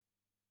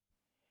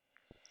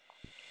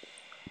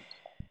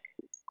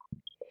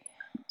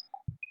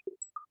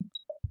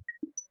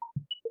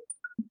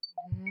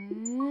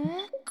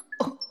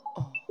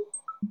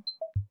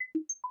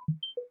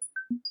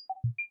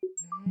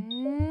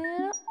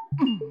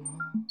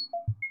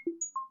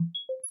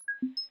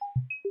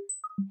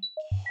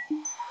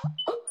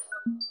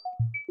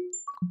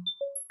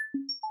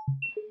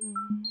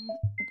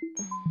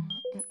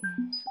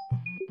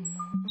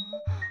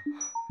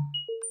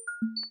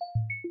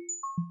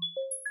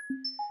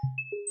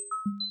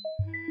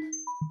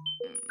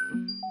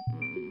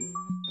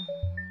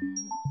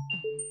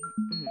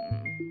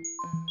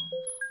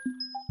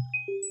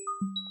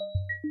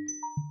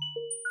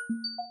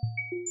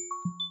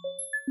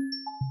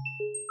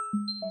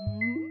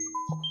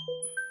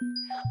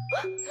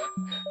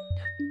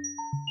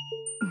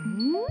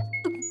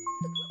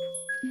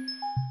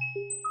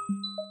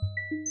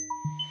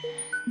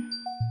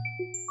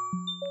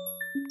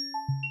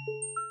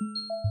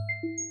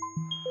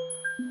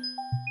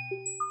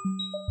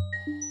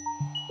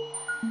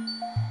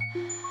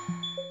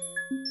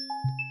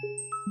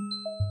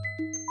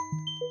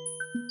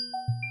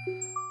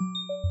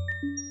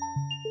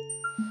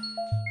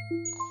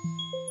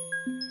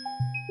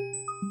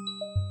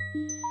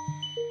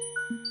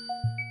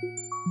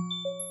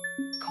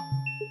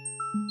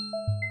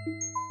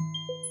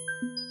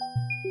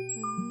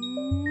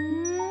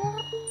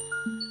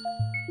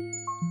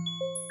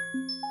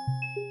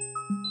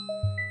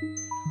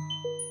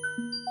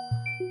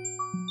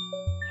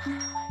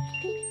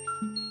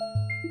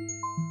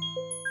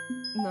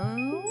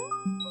Não.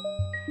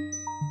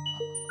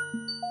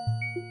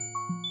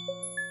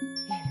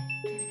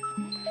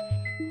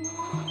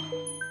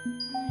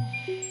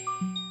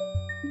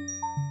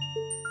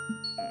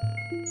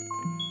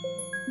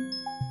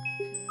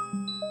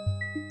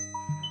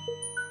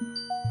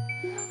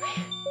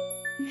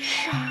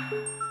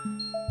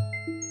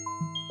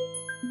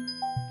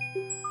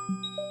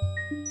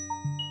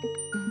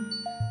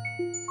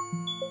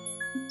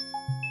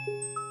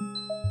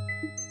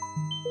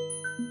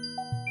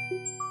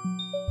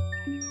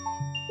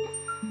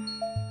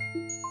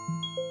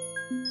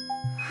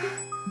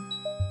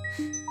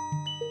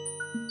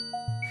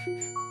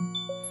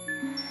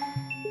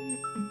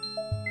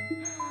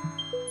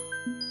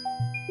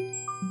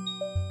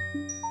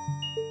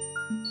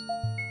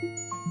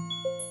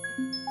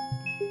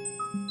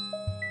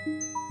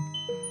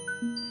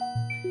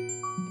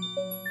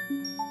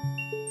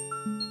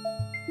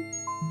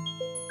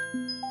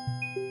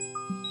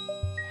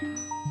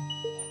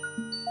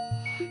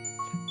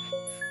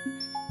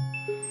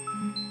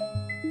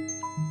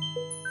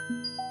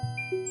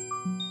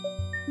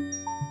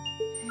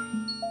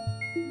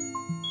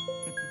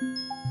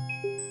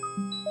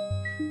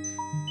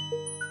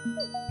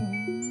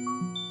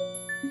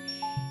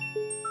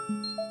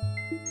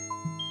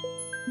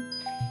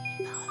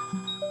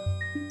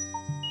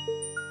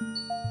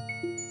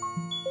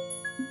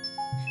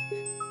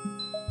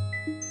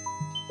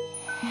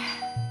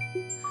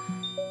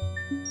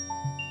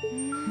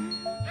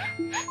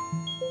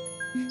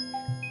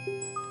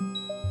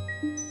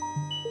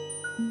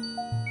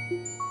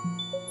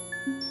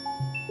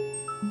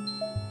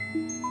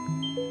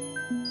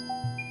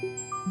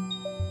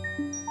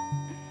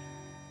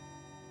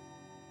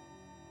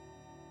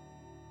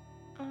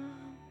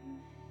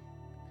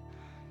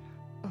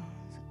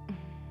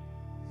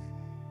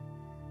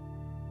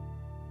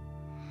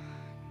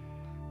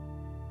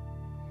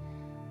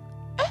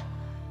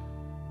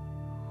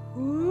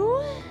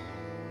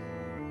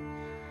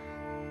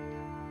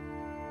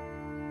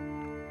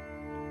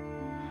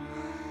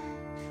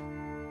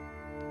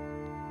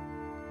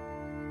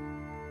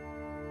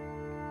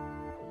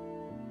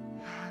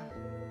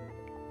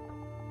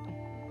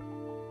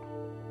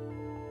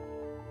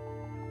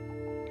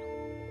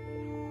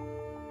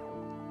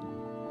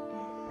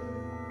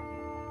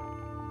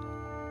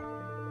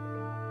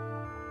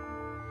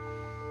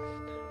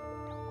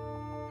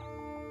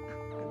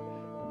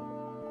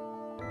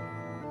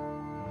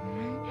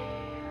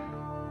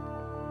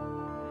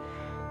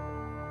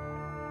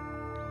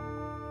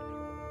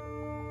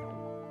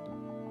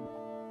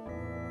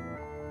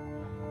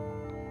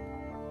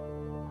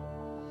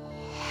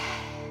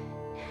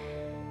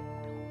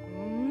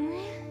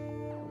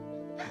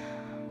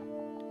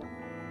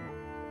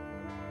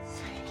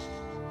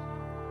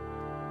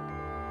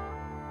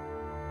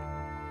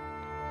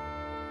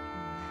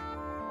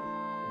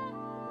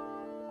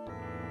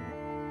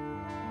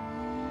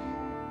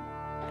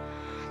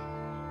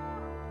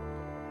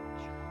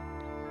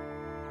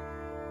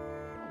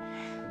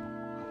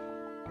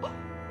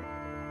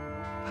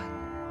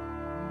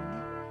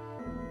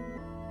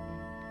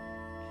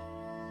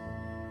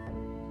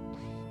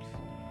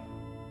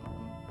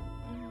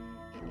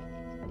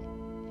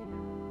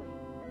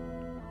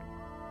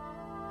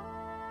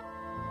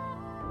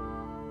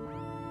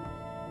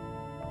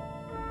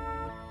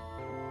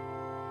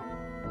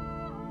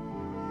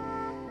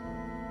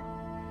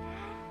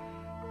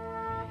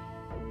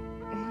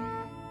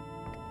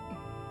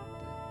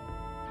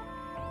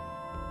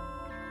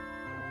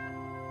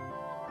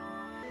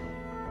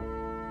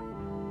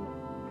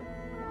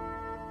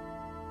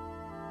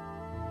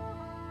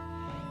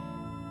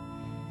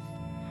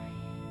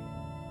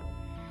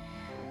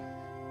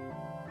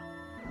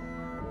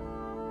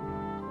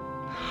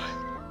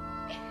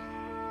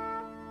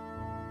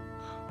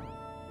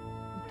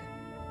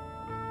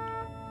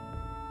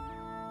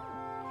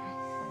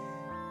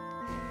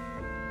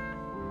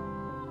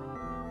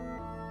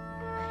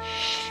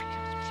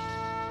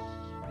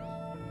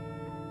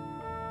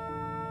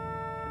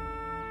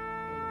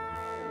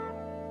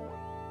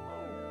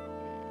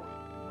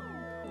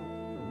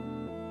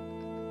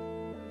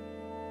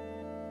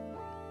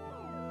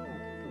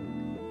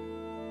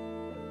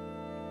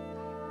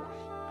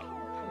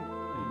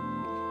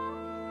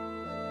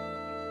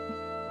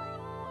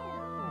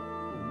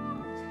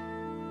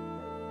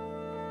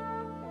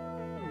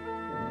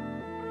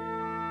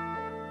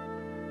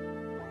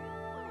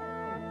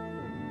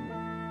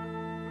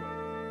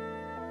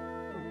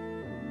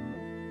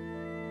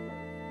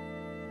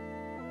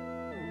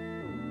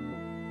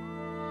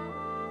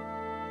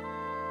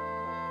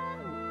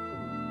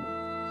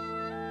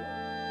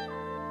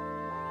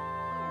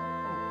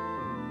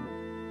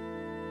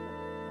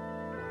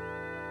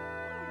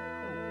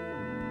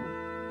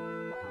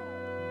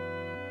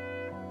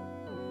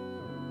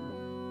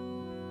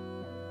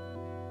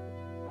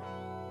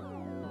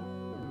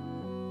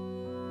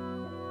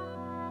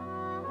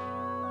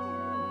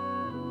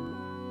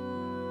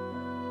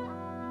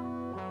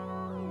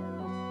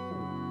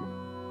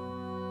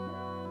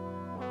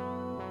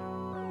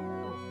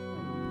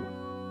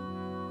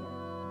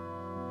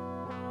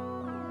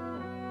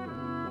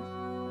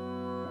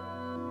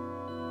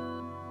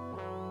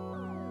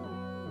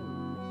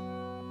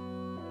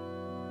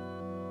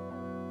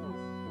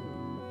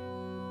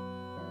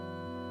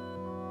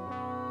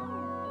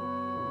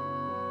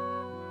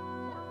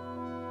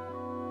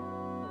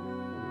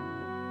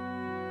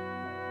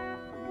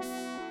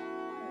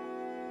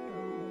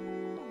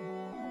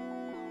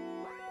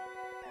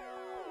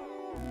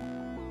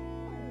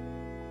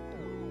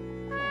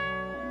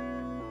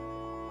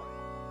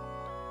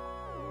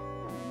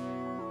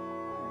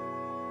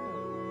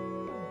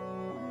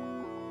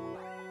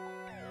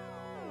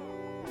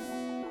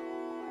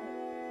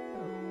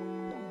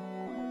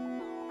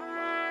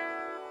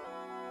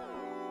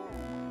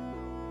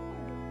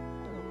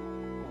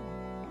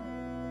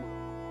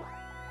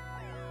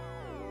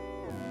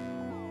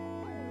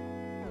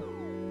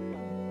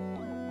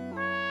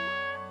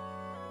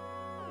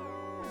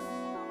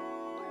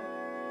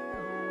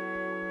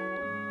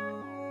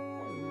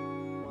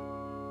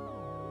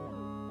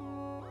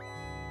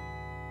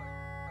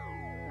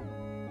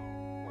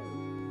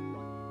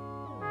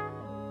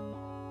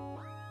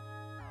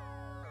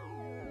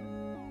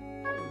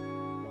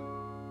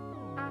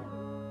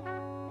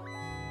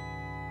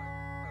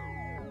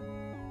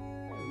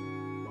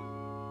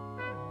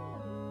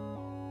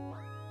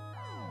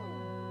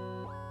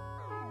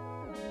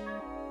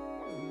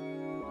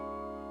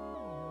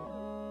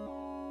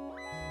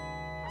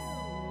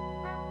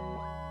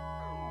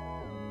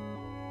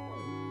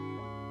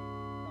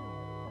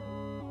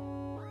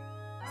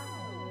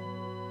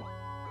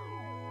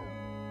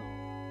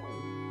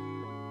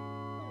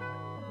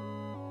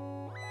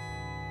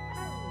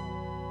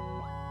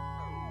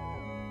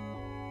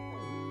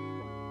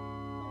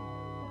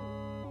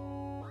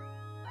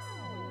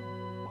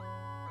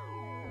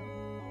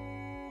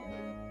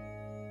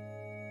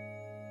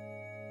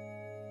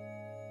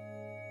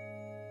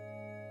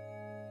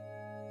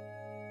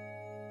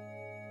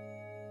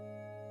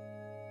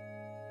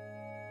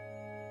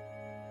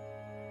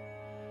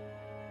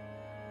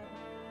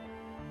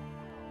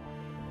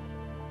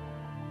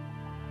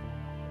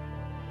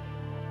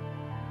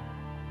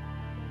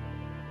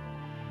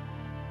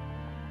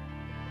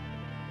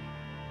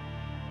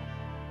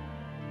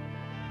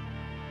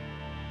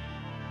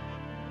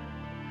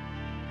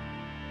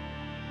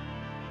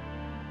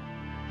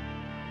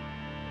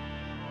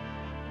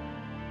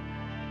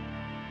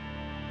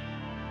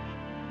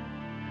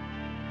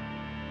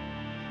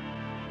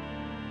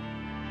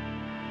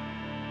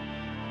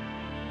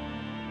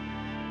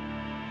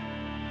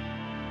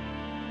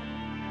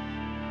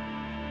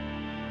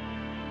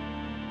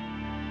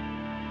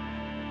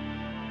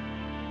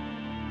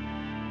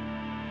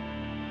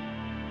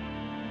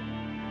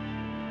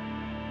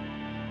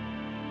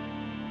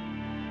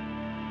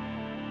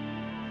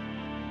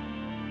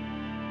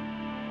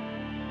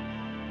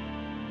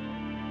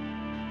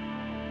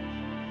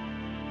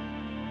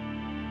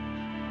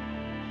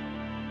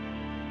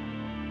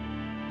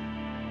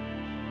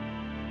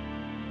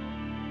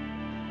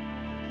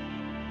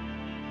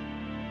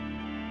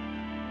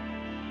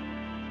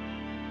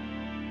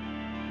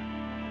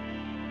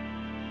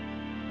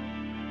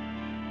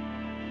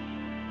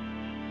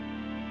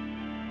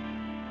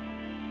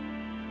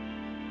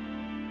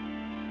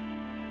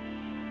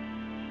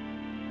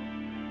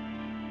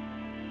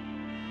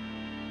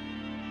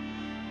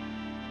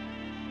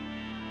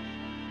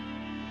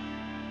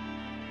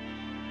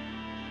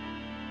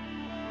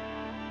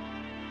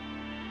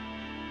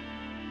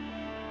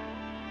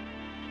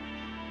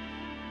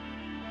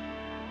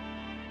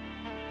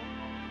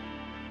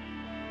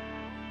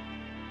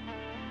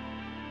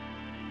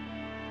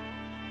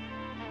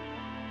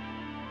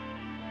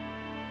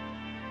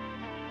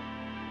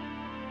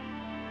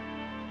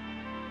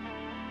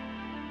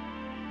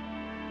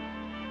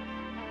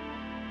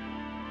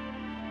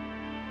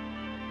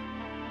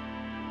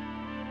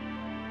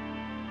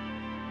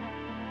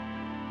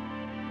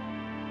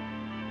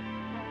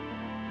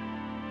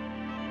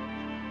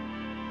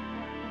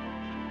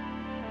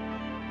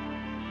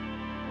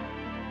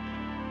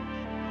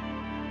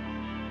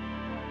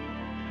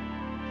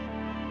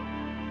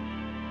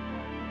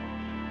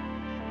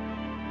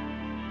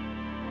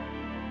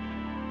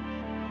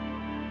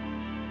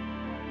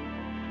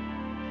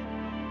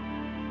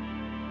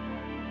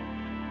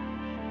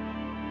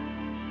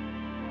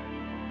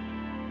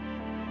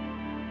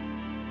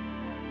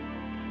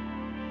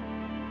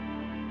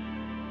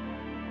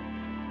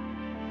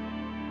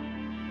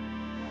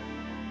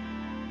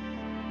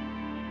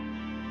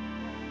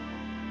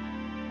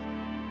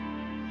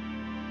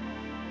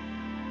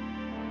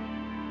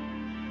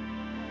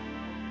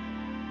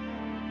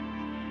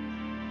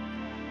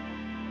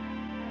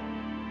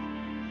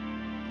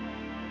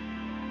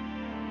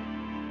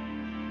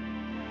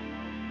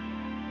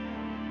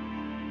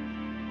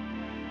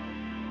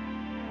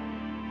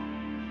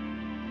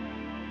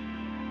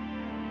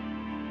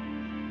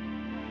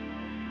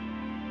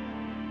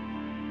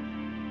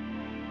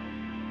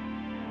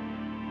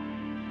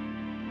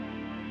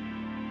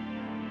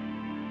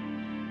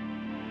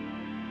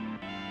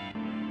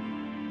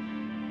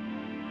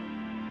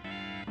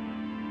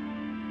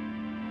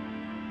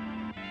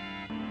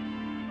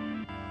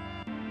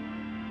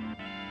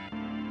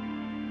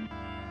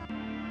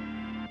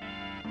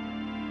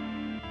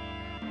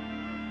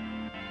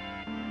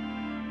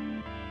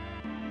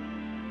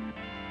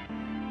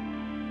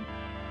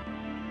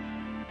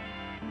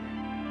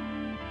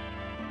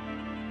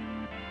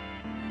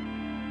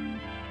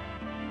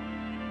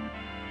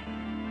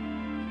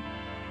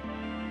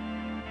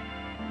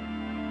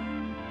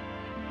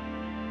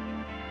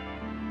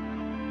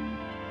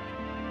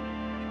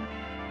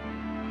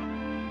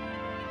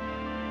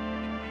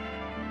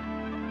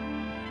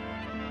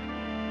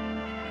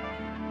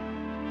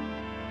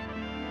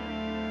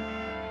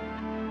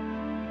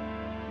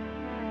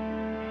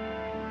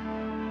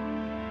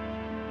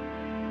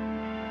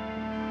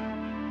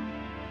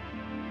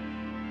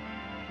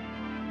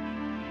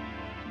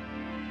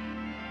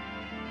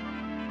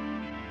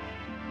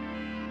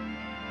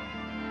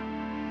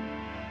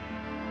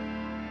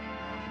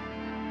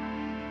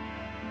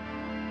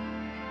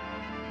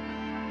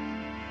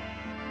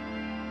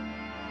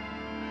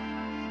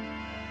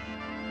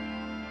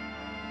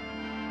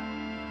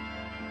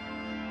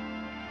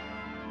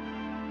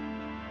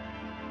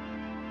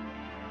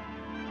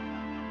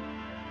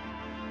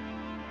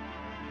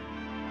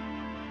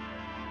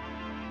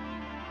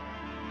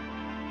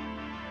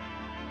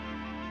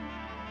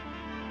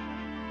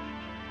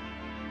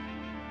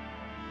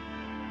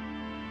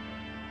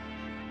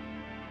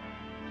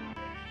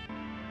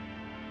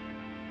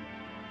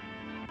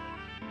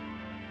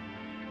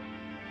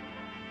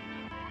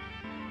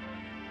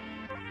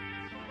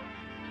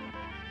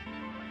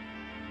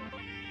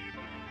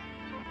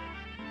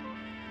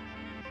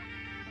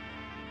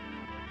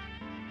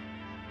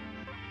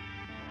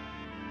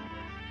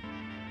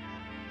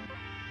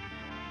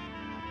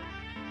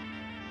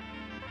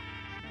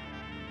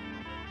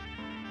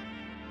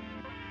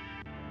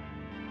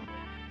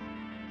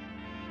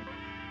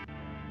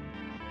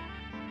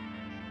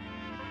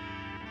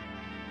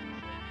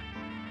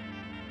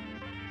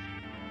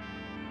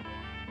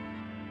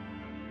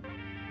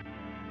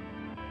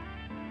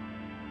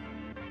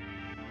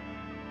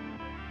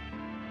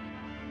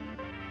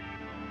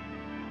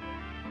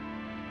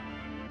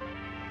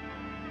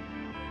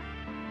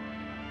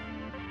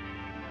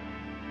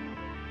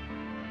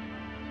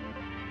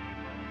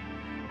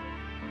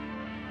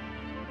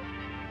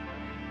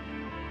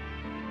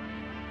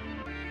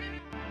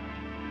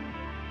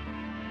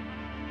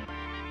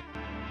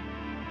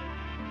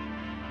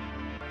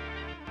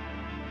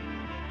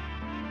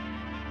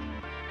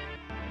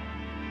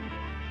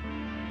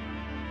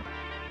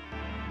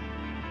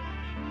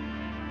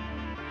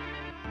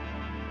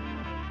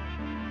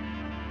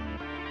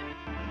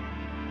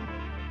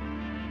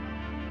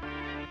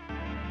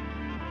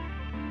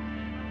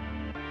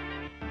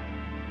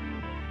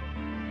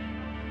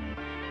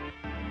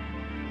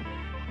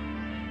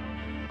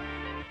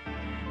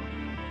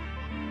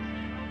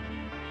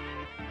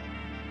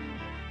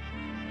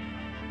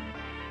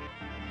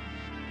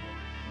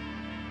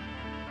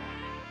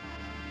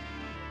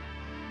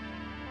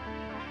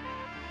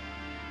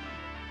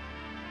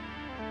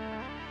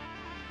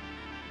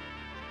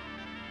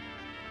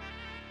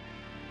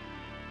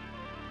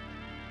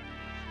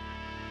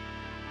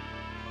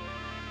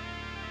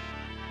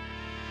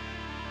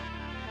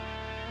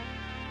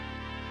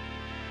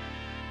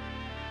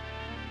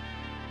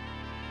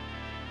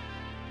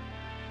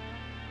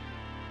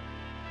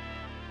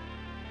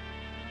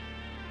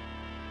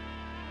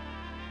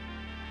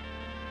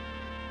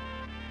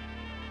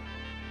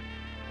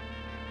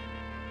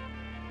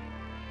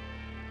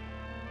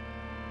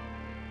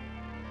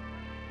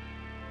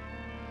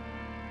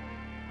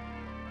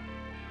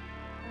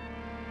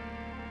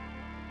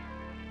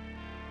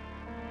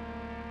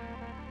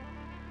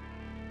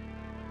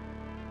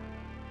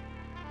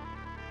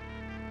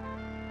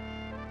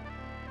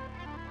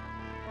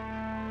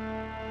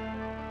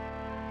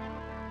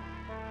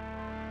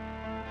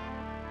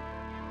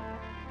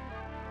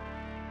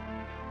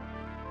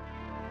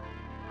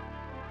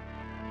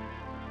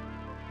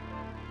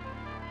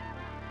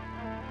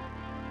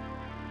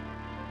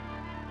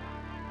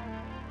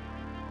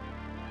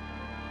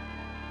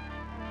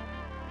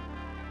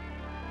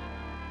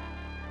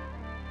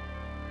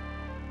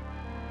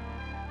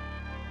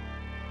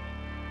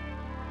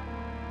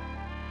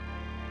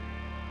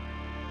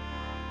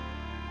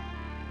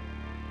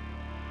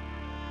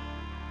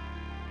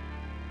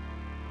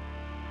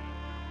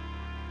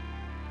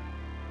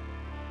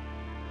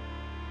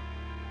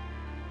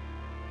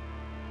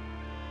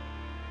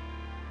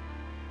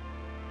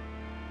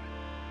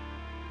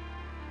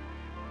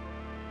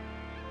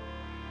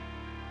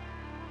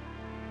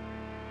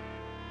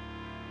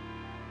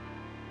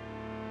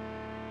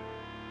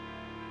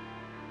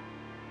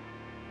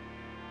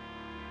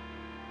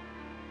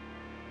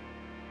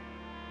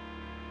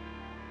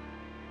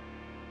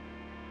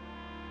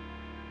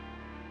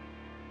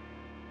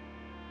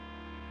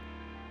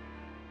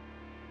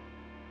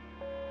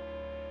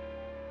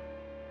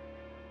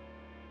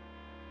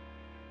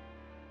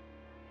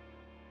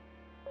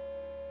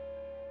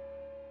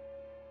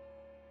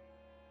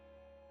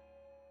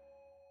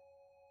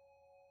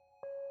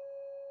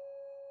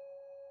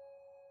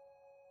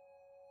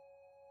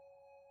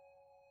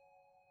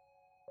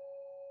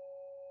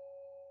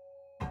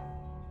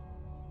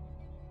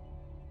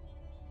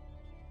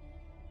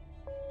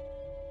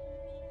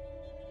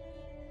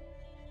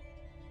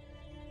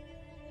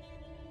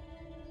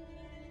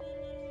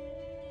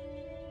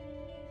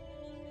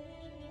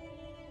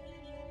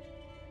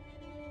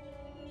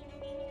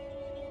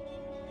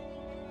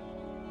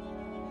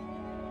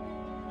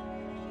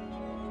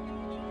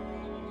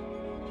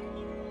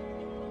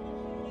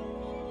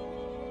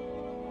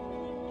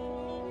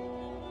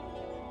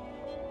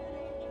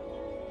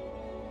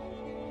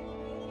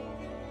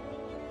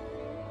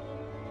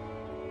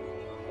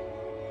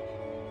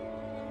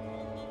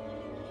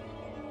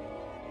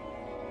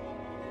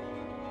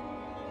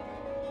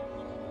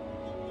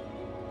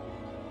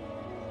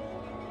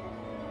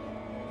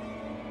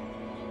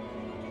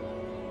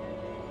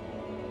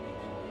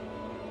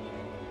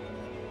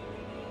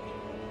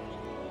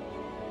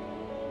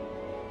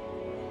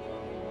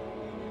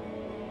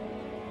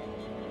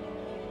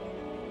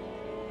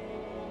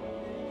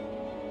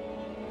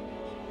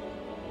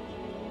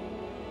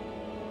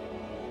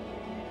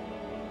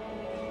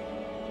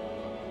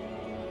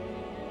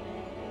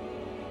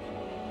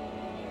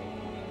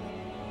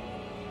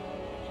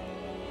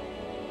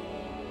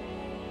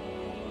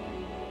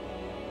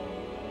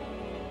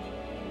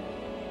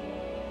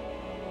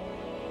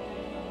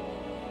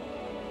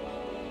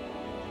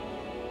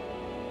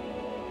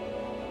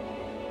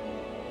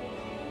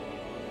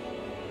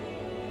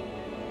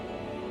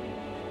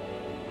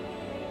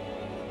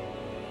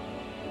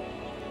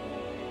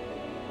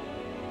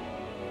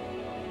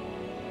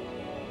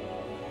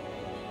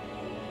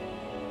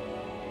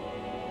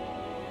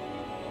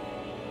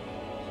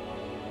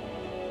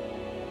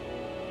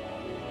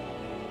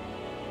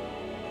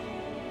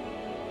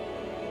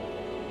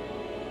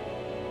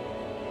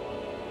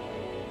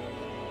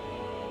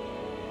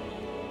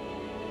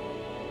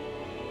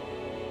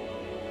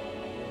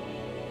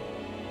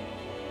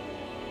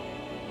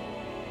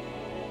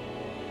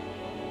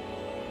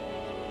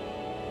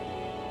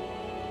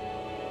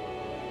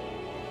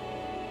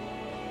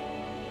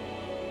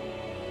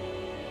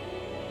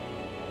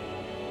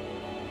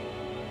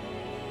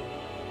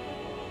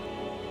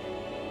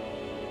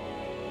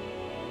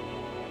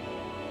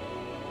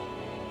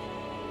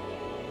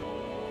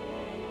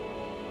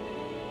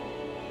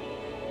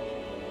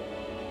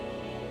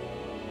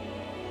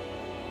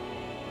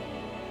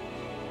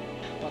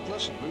 But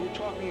listen, we were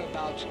talking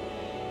about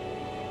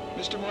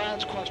Mr.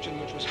 Moran's question,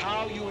 which was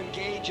how you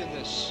engage in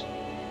this.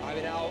 I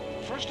mean, now,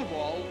 first of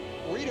all,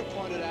 Rita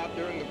pointed out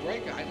during the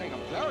break, I think, a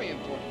very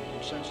important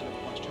and sensitive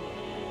question.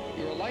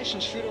 You're a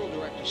licensed funeral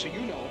director, so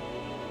you know,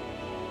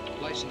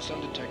 licensed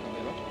undertaker,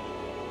 Leila.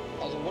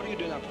 Although, what do you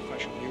do now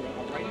professionally? You're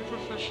a writer?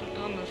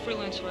 I'm a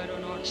freelance writer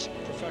and artist.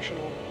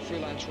 Professional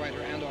freelance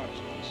writer and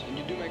artist. And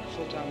you do make a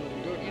full-time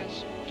living doing it?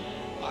 Yes.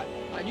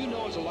 And you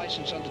know, as a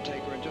licensed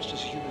undertaker, and just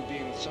as a human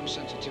being with some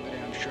sensitivity,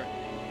 I'm sure,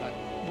 that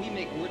we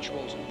make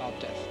rituals about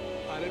death.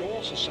 I mean,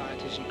 all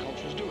societies and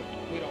cultures do it.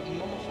 We don't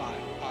mummify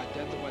our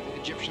dead the way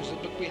the Egyptians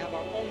did, but we have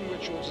our own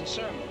rituals and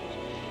ceremonies.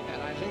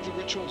 And I think the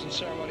rituals and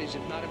ceremonies,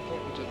 if not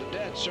important to the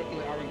dead,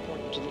 certainly are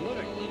important to the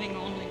living. The living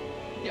only.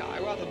 Yeah, I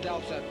rather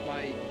doubt that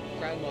my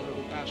grandmother,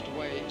 who passed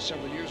away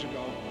several years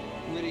ago,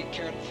 really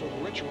cared for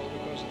the ritual,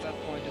 because at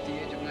that point, at the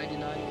age of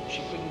 99,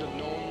 she couldn't have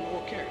known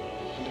or cared.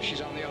 And if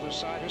she's on the other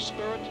side, her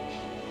spirit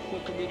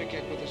will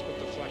communicate with us, but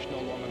the flesh no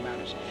longer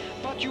matters.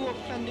 But you're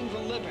offending the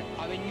living.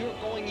 I mean, you're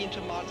going into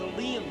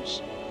mausoleums.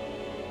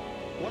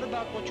 What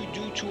about what you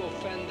do to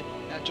offend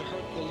and to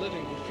hurt the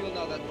living who feel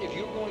now that if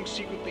you're going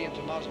secretly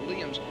into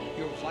mausoleums,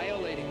 you're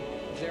violating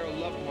their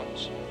loved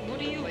ones? What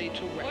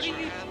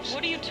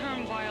do you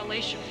term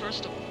violation,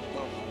 first of all?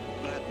 Well,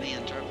 let me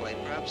interpolate.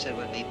 Perhaps it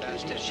would be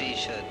best if she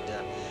should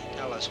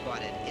tell us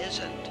what it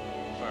isn't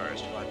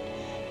first, what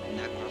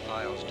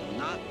necrophiles do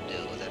not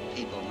do that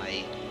people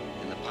may,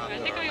 in the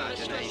popular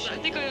imagination... I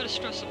think I ought to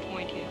stress a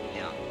point here.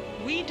 Yeah.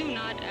 We do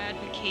not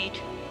advocate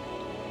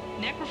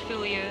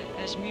necrophilia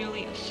as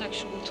merely a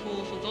sexual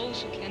tool for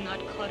those who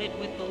cannot cut it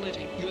with the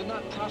living. You're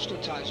not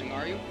proselytizing,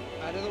 are you?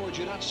 In other words,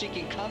 you're not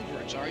seeking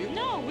converts, are you?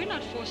 No, we're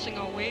not forcing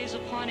our ways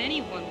upon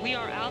anyone. We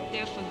are out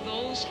there for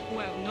those who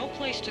have no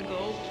place to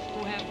go,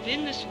 who have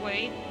been this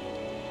way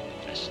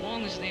as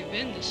long as they've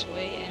been this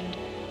way, and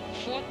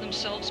fought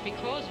themselves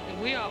because of it.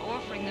 We are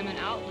offering them an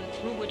outlet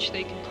through which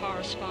they can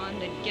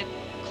correspond and get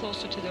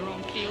closer to their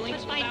own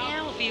feelings. But by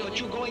now, But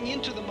you're going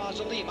into the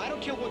mausoleum. I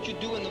don't care what you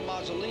do in the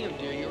mausoleum,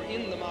 dear. You're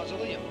in the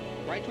mausoleum.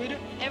 Right, Rita?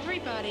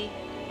 everybody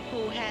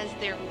who has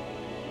their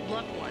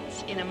loved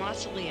ones in a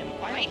mausoleum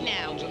I have right loved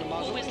now, ones in a who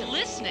is mausoleum.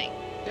 listening,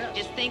 Yes.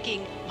 is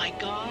thinking, my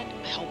God,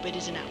 I hope it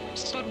isn't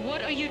ours. But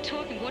what are you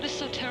talking? What is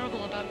so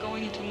terrible about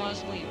going into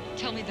mausoleum?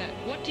 Tell me that.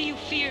 What do you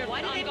fear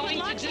Why do that they I'm put going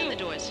to locks do? on the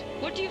doors?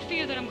 What do you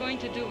fear that I'm going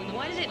to do in the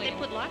Why do they mausoleum?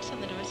 put locks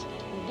on the doors?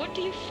 What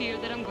do you fear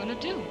that I'm going to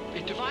do?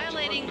 It depends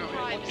Violating upon,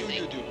 What do privacy.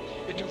 you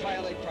do? To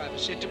violate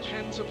privacy. It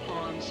depends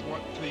upon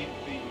what the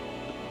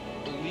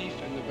belief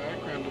and the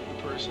background of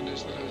the person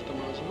is that has the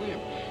mausoleum.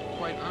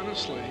 Quite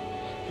honestly,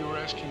 if you were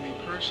asking me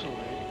personally,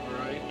 all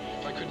right,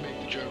 I could make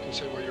the joke and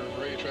say, well, you're a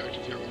very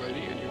attractive young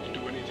lady and you can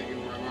do anything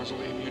in my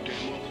mausoleum you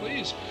damn well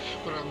please.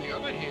 But on the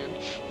other hand,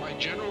 my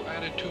general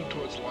attitude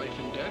towards life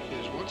and death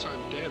is once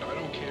I'm dead, I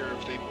don't care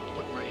if they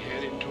put my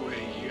head into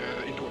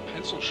a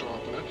pencil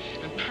sharpener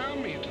and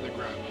pound me into the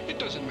ground. It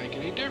doesn't make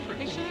any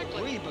difference. Exactly.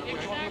 Agree, but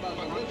we're talking about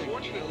the But living.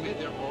 unfortunately,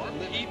 there are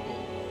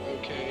people,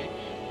 okay,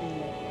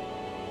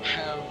 who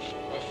have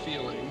a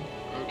feeling,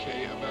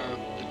 okay, about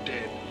the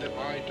dead that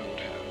I don't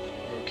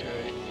have,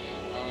 okay?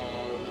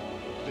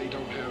 They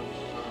don't have,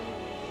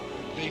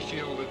 they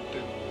feel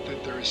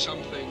that there is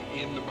something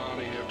in the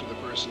body after the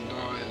person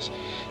dies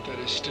that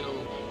is still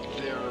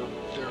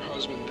their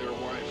husband, their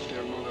wife,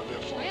 their mother, their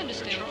father, their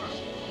understand.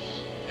 child.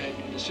 And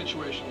in a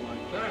situation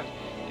like that,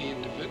 the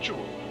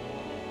individual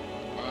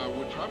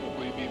would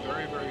probably be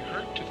very, very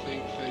hurt to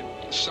think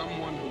that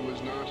someone who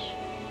was not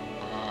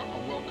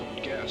a welcome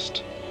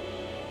guest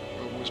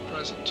was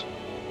present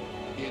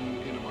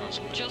in a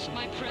mausoleum. Just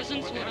my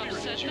presence would Whatever it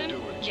upset is you're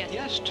them? doing. Yes,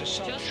 Yes, to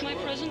some. Just my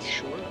sure, presence?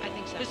 Sure. I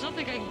think so. There's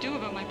nothing I can do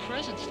about my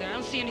presence there. I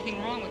don't see anything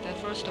wrong with that,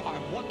 first of all.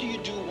 What do you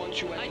do once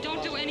you enter I the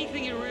don't do mausoleum?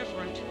 anything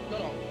irreverent.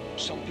 No.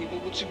 Some people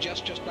would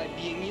suggest just by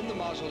being in the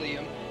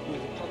mausoleum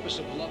with the purpose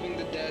of loving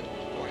the dead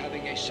or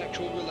having a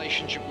sexual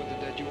relationship with the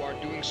dead, you are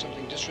doing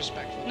something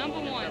disrespectful. Number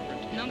or one.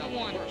 irreverent. Number Now,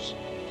 one. First,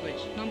 please.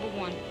 Number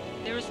one,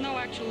 there is no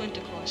actual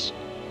intercourse.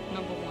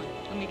 Number one.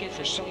 Let me get For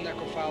this. some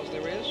necrophiles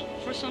there is,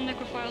 For some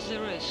necrophiles,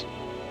 there is.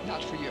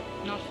 not for you.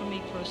 Not for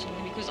me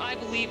personally, because I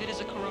believe it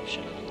is a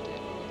corruption of the dead.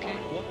 All Okay?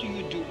 right, what do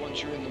you do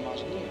once you're in the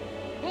mausoleum?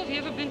 Well, have you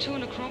ever been to a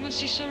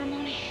necromancy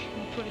ceremony?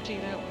 I'll put it to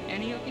you that way.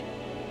 Any of you?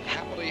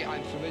 Happily,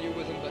 I'm familiar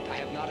with them, but I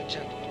have not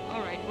attended.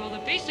 All right, well, the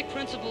basic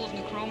principle of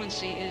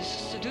necromancy is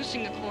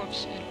seducing the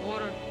corpse in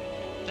order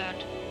that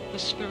the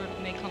spirit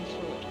may come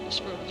through it. The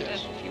spirit of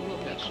Yes. death, if you will,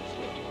 may Yes. come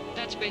through it.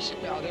 That's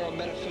basically Now, there are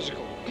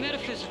metaphysical.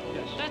 metaphysical.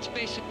 Yes. That's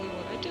basically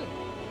what I do.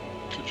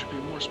 Could you be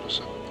more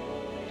specific?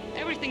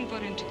 Everything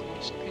but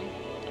intercourse, okay?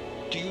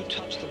 Do you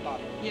touch the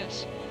body?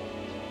 Yes.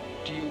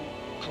 Do you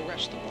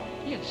caress the body?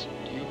 Yes.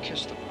 Do you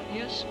kiss the body?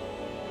 Yes.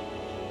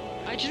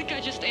 I think I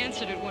just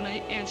answered it when I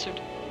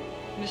answered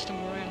Mr.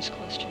 Moran's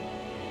question.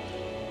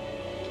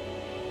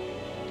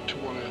 To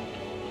what end?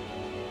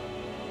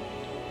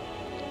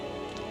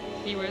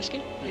 Are you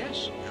asking?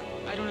 Yes.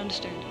 I don't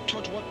understand.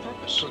 Towards what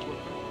purpose? Towards what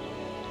purpose?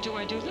 Do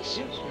I do this?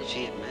 Yes.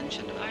 She had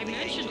mentioned about I the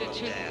mentioned angel it of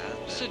to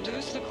death.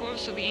 seduce the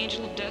corpse so the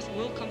angel of death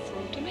will come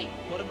through to me.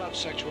 What about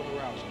sexual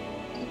arousal?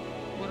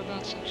 What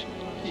about sexual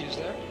arousal? Is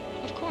there?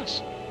 Of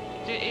course.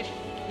 If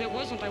there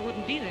wasn't, I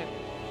wouldn't be there.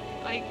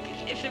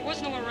 If there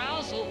was no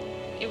arousal,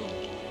 it would...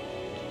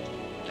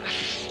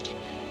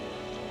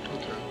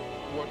 Okay.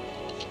 What?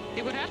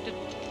 It would have to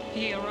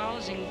be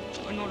arousing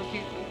in order for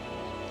you.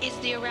 Is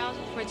the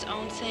arousal for its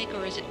own sake,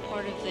 or is it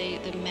part of the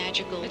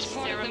magical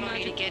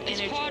ceremony to get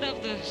energy? It's part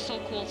of the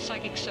so-called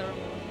psychic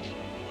ceremony.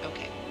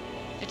 Okay.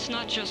 It's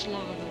not just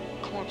love of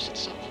the corpse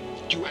itself.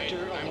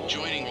 I'm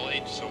joining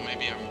late, so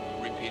maybe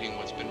I'm repeating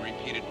what's been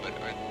repeated, but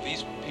are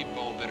these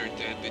people that are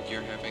dead that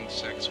you're having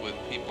sex with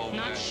people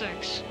Not that...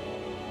 sex.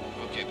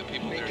 Okay, the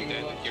people that are Making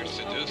dead love that you're to.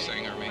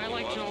 seducing or making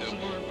like love Joel's to,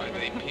 word. are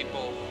they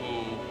people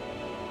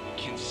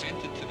who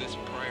consented to this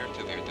prior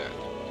to their death?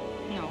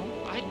 No,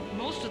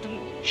 most of them,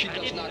 She I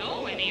does didn't not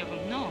know know any of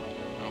them, no.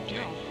 Okay.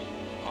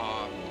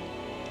 No.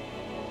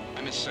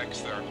 I'm a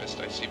sex therapist.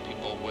 I see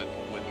people with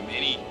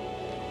many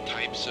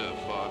types of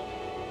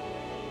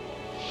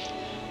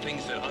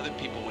things that other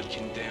people would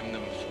condemn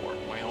them for.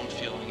 My own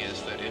feeling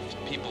is that if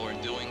people are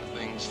doing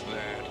things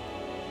that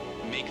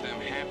make them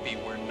happy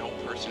where no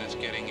person is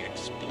getting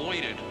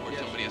exploited, where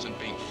somebody isn't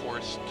being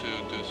forced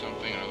to do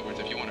something. In other words,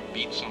 if you want to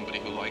beat somebody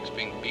who likes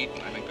being beaten,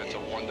 I think that's a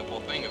wonderful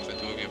thing if the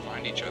two of you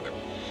find each other.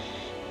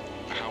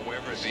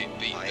 However,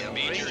 the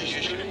major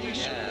issue...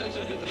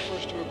 The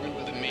first to agree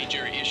with The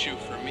major issue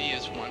for me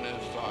is one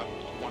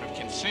of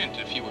consent.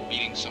 If you were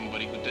beating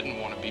somebody who didn't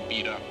want to be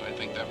beat up, I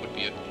think that would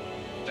be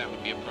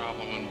a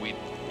problem, and we'd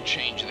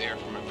change there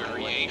from a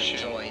variation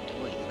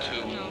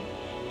to... No.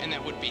 And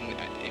that would be,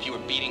 if you were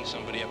beating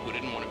somebody up who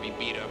didn't want to be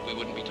beat up, we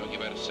wouldn't be talking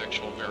about a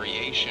sexual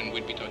variation,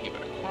 we'd be talking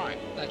about a crime.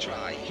 That's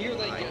right. Here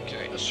they get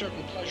Okay. a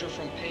certain pleasure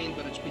from pain,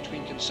 but it's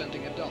between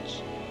consenting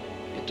adults.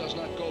 It does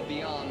not go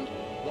beyond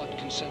what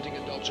consenting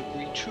adults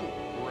agree to.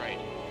 Right.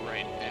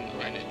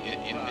 And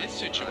in this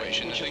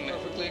situation, Which is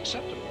perfectly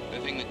acceptable. the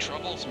thing that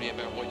troubles me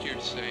about what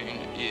you're saying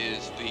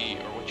is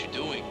or what you're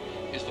doing,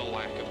 is the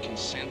lack of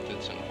consent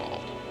that's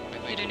involved. I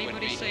think Did it would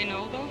anybody be, say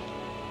no, though?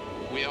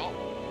 Well,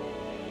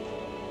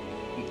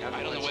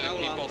 I don't know whether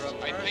people...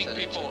 I think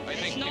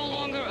It's no people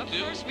longer a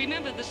do. person.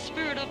 Remember, the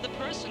spirit of the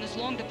person is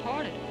long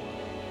departed.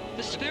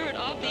 The spirit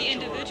of the That's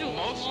individual is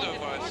Most long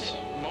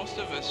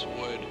of us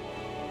would...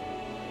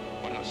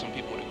 Well, no, some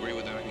people would agree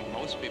with that. I think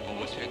most people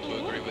would tend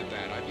to agree with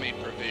that. I've made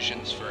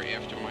provisions for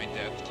after my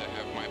death to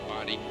have my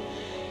body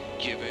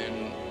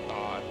given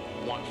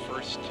one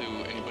first to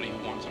anybody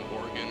who wants an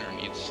organ or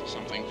needs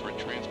something for a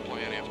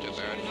transplant. After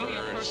that, You know,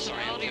 your for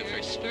personality or your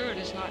scientific... spirit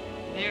is not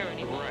there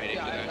anymore. Right,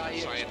 Yeah, into and that I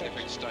scientific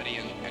expect- study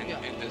and Yeah.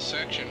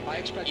 dissection. I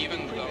expect to be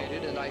even though...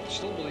 cremated, and I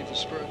still believe the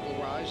spirit will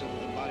rise and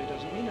the body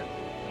doesn't mean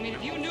anything. I mean,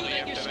 if you knew Hopefully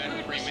that your after that,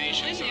 spirit was still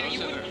cremation, in so there, those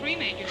you are wouldn't the-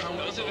 cremate yourself.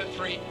 Those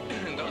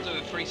are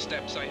the three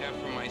steps I have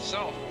for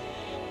myself.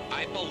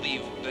 I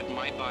believe that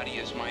my body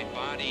is my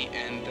body,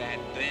 and that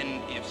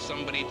then if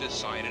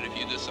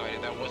you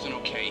decided that wasn't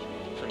okay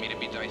for me to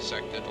be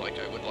dissected like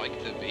I would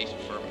like to be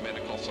for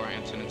medical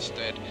science, and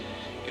instead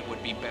it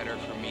would be better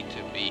for me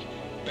to be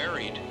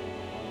buried,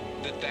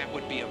 that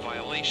would be a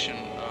violation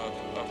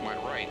of my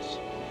rights.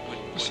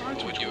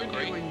 Besides Would which, you we're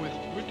agree?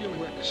 dealing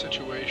with a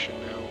situation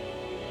now.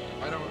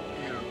 I don't,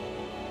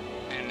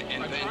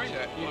 And I'm then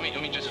trying-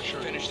 let me just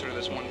Sure. finish through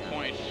this one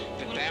point,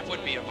 that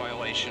would be a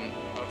violation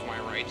of my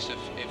rights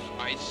if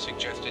I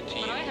suggested to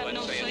you, But I have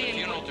no let's say as say a in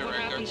funeral what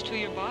director, happens to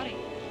your body.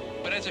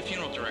 but as a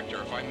funeral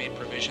director, if I made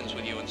provisions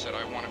with you and said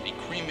I want to be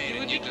cremated, You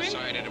would and you be cremated.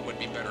 decided it would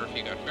be better if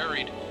you got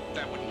buried,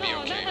 that wouldn't be No,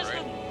 okay, that has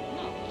right?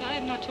 no, I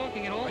am not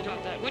talking at all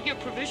about that. What your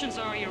provisions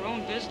are your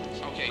own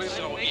business. Okay, I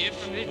so make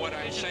if what I'm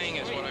provisions saying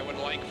is for what you. I would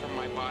like for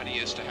my body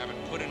is to have it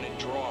put in a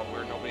drawer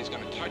where nobody's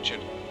going to touch it.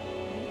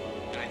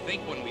 And I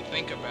think when we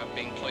think about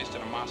being placed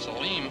in a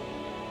mausoleum,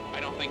 I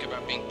don't think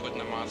about being put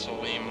in a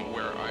mausoleum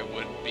where I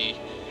would be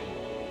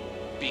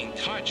being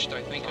touched.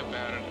 I think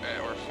about it,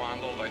 or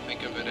fondled, I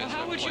think of it Well, as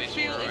how a would you place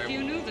feel where if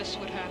you knew this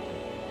would happen?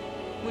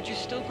 Would you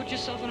still put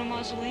yourself in a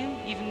mausoleum,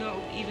 even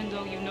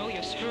though you know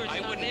your spirit's I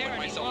not wouldn't there put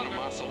any myself in a longer?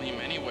 mausoleum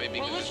anyway,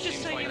 because let's it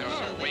just seems say like you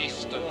a were.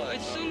 waste of...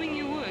 Assuming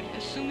you would.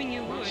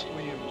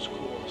 mausoleums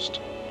cost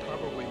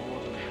probably more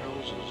than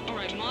houses do All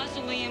right, today.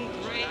 mausoleum,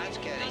 grave, That's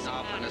getting doesn't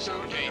off on a matter.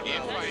 subject Okay,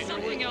 if about- I-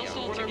 Something else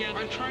What altogether.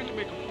 I'm trying to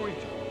make a point,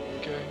 though,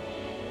 okay?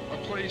 A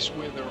place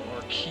where there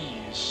are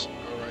keys,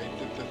 all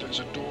right, that there's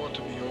a door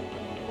to be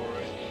opened, all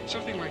right?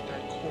 Something like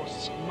that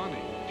costs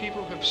money.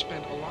 People have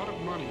spent a lot of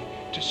money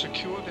to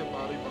secure their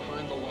body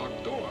behind the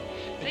locked door.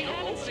 And They you're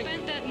haven't opening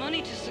spent that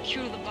money to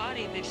secure the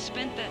body. They've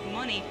spent that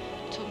money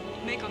to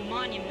make a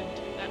monument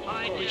that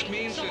I did. Which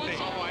means that they-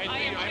 Oh,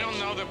 I don't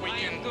know that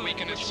we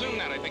can assume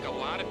that. I think a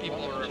lot of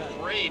people are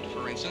afraid,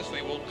 for instance,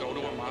 they will go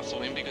to a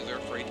mausoleum because they're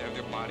afraid to have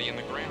their body in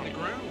the in ground. the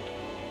ground.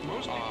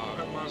 Most people who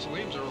have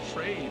mausoleums are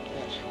afraid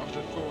of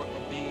the thought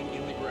of being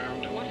in the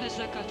ground. What has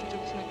that got to do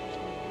with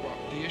necrophilia? Well,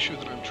 the issue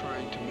that I'm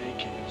trying to make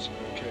is,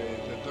 okay,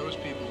 that those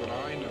people that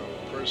I know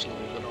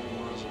personally that own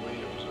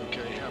mausoleums,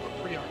 okay, have a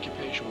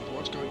preoccupation with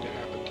what's going to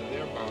happen to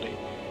their body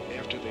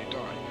after they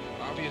die.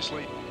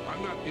 Obviously,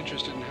 I'm not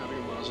interested in having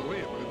a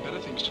mausoleum. I have better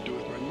things to do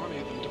with my money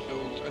than to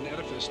build an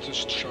edifice to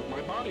shove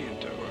my body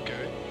into,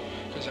 okay?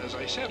 Because as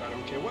I said, I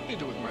don't care what they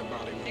do with my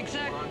body.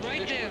 Exactly.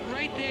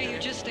 Right there, you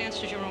just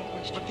answered your own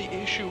question. But the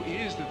issue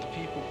is that the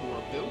people who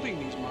are building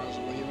these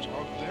mausoleums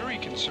are very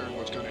concerned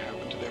what's going to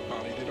happen to their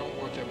body. They don't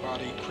want their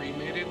body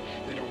cremated.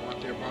 They don't want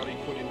their body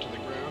put into the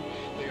ground.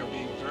 They are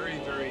being very,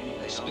 very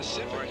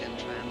specific. Organ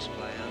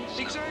transplants.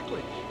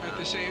 Exactly. At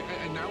the same,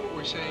 and now what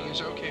we're saying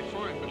is, okay,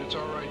 fine, but it's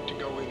all right to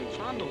go in and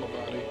fondle the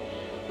body,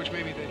 which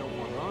maybe they don't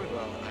want either.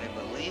 Well, I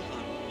believe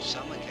on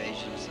some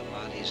occasions the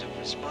bodies have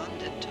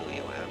responded to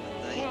you,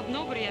 haven't they? Well,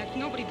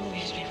 nobody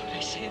believes me when I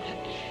say that.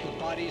 The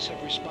bodies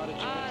have responded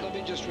to it. Let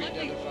me just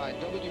re-identify.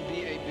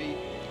 WBAB,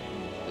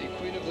 the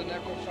queen of the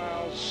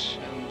necrophiles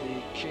and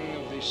the king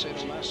of the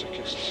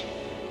sadomasochists.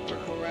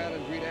 Rick Moran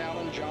and Rita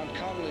Allen, John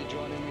Connolly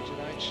joining me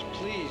tonight.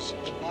 Please,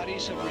 the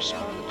bodies have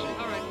responded to you.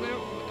 All right,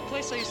 the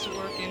place I used to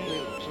work in,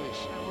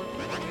 Please. I worked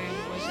with a man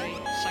who was a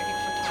psychic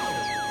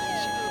photographer.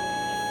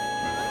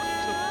 He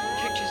took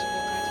pictures of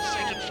all kinds of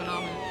psychic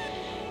phenomena.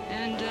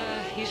 And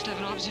he used to have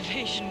an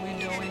observation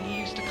window, and he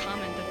used to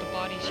comment that the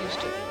bodies used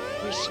to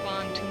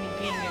respond to me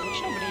being there,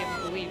 which nobody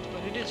ever believed,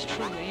 but it is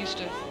true. They used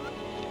to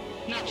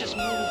not just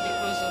move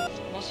because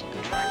of muscle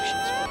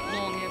contractions, but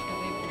long after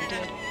they were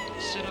dead,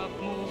 sit up,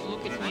 move,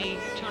 look at me,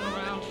 turn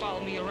around, follow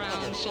me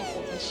around, and so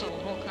forth and so on,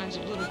 all kinds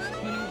of little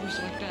maneuvers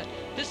like that.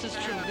 This is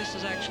true. This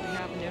has actually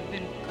happened. There have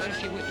been quite a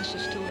few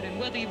witnesses to it, and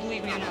whether you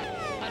believe me or not,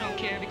 I don't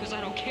care, because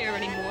I don't care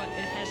anymore.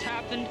 It has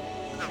happened,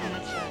 and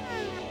that's that.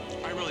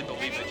 I really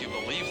believe that you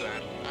believe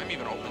that. I'm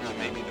even open to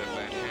maybe that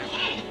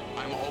happened.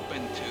 I'm open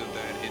to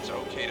that it's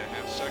okay to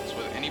have sex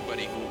with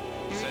anybody who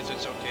says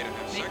it's okay to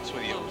have sex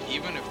with you,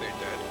 even if they're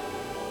dead,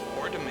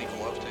 or to make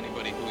love to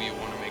anybody who you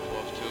want to make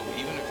love to,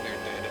 even if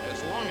they're dead, as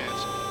long as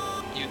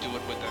you do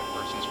it with that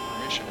person's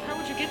permission. How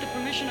would you get the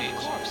permission of a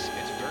corpse?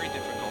 It's very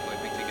difficult, I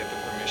think, to get the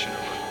permission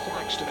of a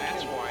corpse.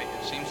 That's why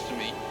it seems to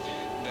me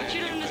that But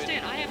you don't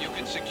understand. you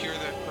could secure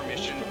that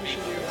permission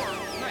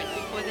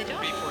Before they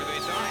die. before they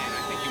die, and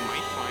I think you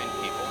might find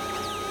people,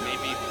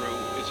 maybe through,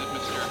 is it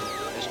Mr.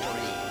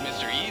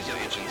 E's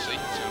agency?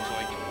 It sounds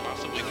like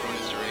possibly through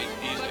Mr.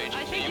 E's But agency.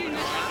 I think you would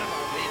missed find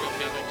people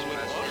who would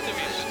love to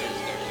be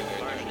seduced after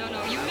they're dead.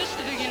 No, you missed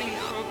the beginning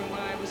of the program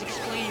where I was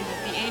explaining that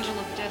the angel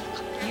of death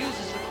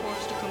uses the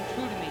corpse to come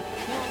through to me.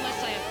 More or less,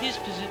 I have his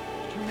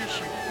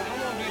permission. Now, how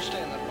long do you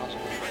stay in that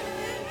mausoleum?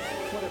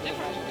 Whatever the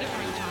mausoleum.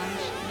 Different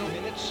times. No,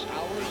 Minutes,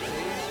 hours,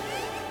 days?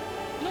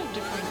 no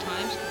different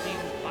times. Could be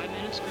 5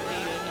 minutes, could be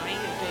a night,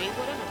 a day,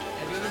 whatever.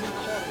 Have you ever been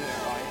caught in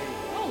there by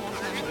No, one a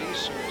time.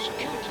 police or a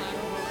security One time.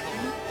 guard?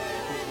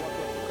 With what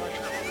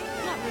repercussion?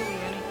 Not really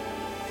any.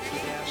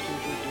 Did they ask you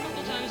to do A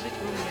couple times they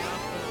threw me out,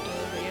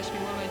 but they asked me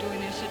what am I doing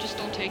there. I said just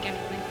don't take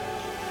anything.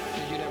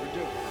 that you never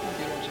do?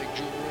 You don't take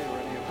jewelry or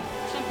any of that?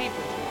 Some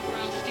people walk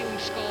around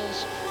stealing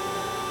skulls.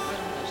 I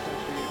don't know. That's not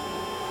for you.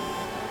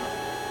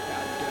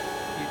 And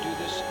you do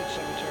this in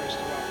cemeteries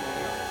throughout New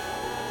York.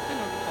 I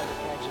know. Other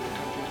parts of the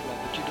country as well,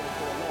 but you don't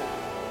go alone.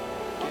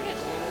 Do you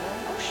yes. go alone?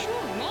 Oh,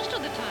 sure. Most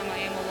of the time I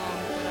am alone,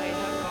 but I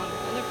have gone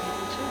with other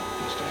people too.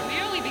 Used to have-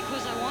 Merely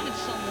because I wanted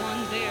someone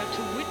there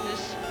to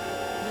witness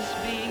this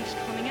being's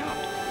coming out.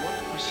 What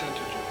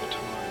percentage of the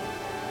time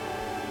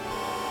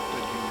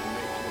that you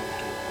make love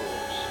to a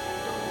corpse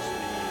does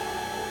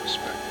the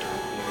specter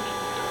of the angel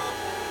of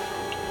death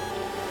come to?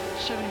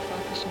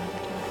 75% of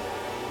the time.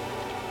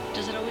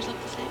 Does it always look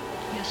the same?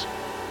 Yes.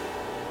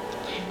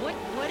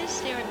 What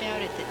is there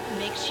about it that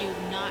makes you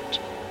not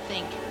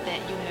think that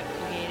you have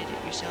created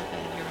it yourself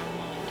out of your own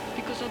mind?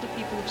 Because other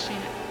people have seen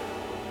it.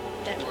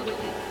 That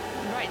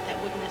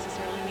wouldn't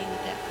necessarily mean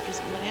that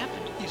isn't what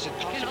happened. Is it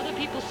Can possible? other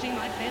people see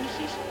my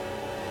fantasies?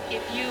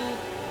 If you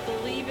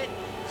believe it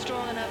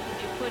strong enough,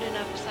 if you put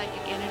enough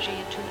psychic energy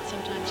into it,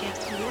 sometimes yes.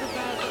 What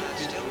about That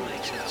still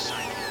makes it a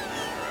psychic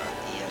matter,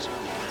 a ESP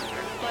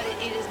matter. But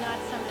it is not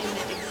something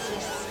that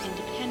exists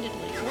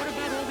independently. what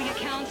about all the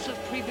accounts of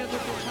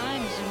pre-biblical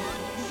times and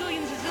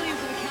zillions and zillions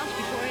of accounts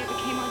before I ever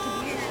came onto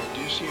the earth? Do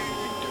you see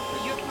anything different?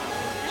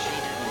 She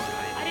didn't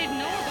write. I didn't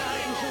know about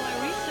it until I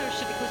researched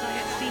it because I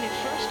had seen it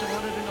first. I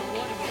wanted to know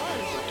what it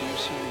was. But do you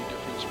see any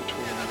difference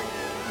between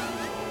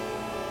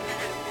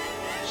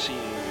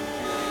seeing and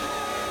hearing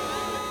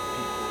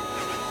people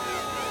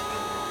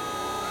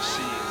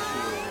see and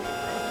feel and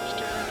practice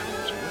different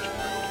forms of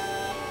witchcraft?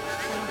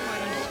 I don't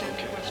quite understand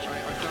the question.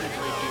 I've done a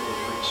great deal of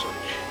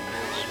research,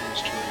 as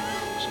Mr. Ray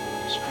knows, in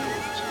this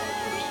field. That's how I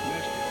first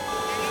met him.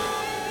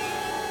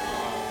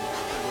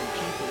 When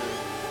people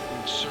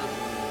in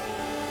certain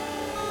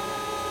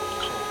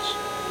cults,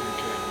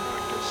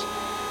 practice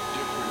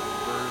different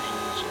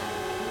versions of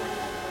what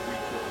we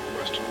call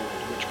Western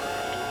world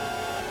witchcraft,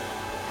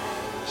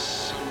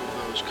 some of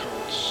those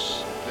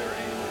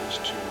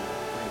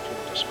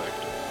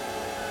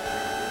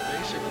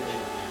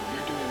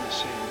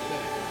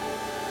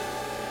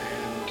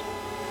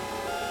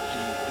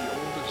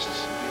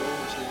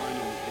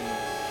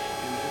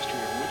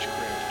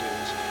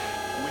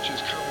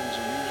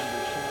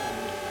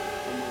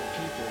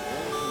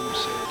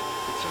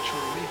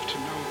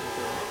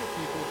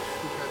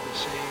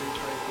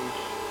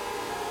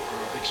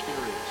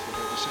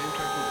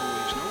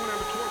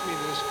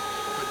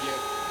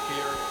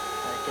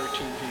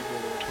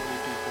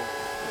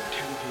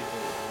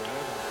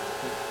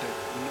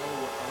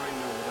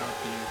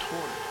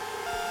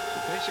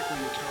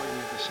basically you're telling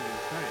me the same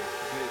thing.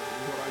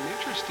 What I'm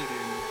interested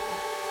in,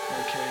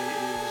 okay,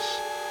 is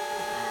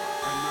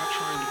I'm not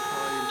trying to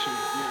pry into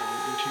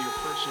your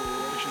personal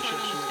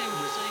relationships with.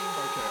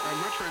 Okay, I'm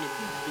not trying to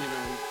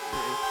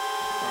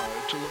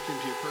to look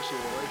into your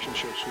personal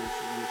relationships with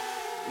a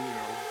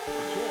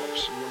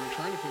corpse. What I'm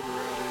trying to figure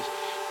out is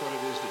what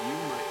it is that you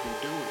might be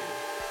doing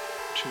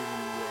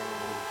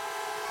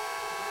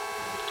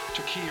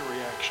to key a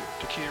reaction,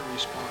 to key a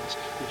response,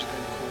 which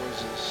then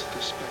causes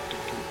the specter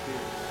to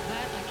appear.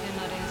 That I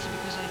cannot answer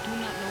because I do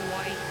not know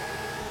why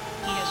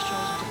he has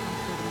chosen to come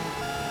through to me.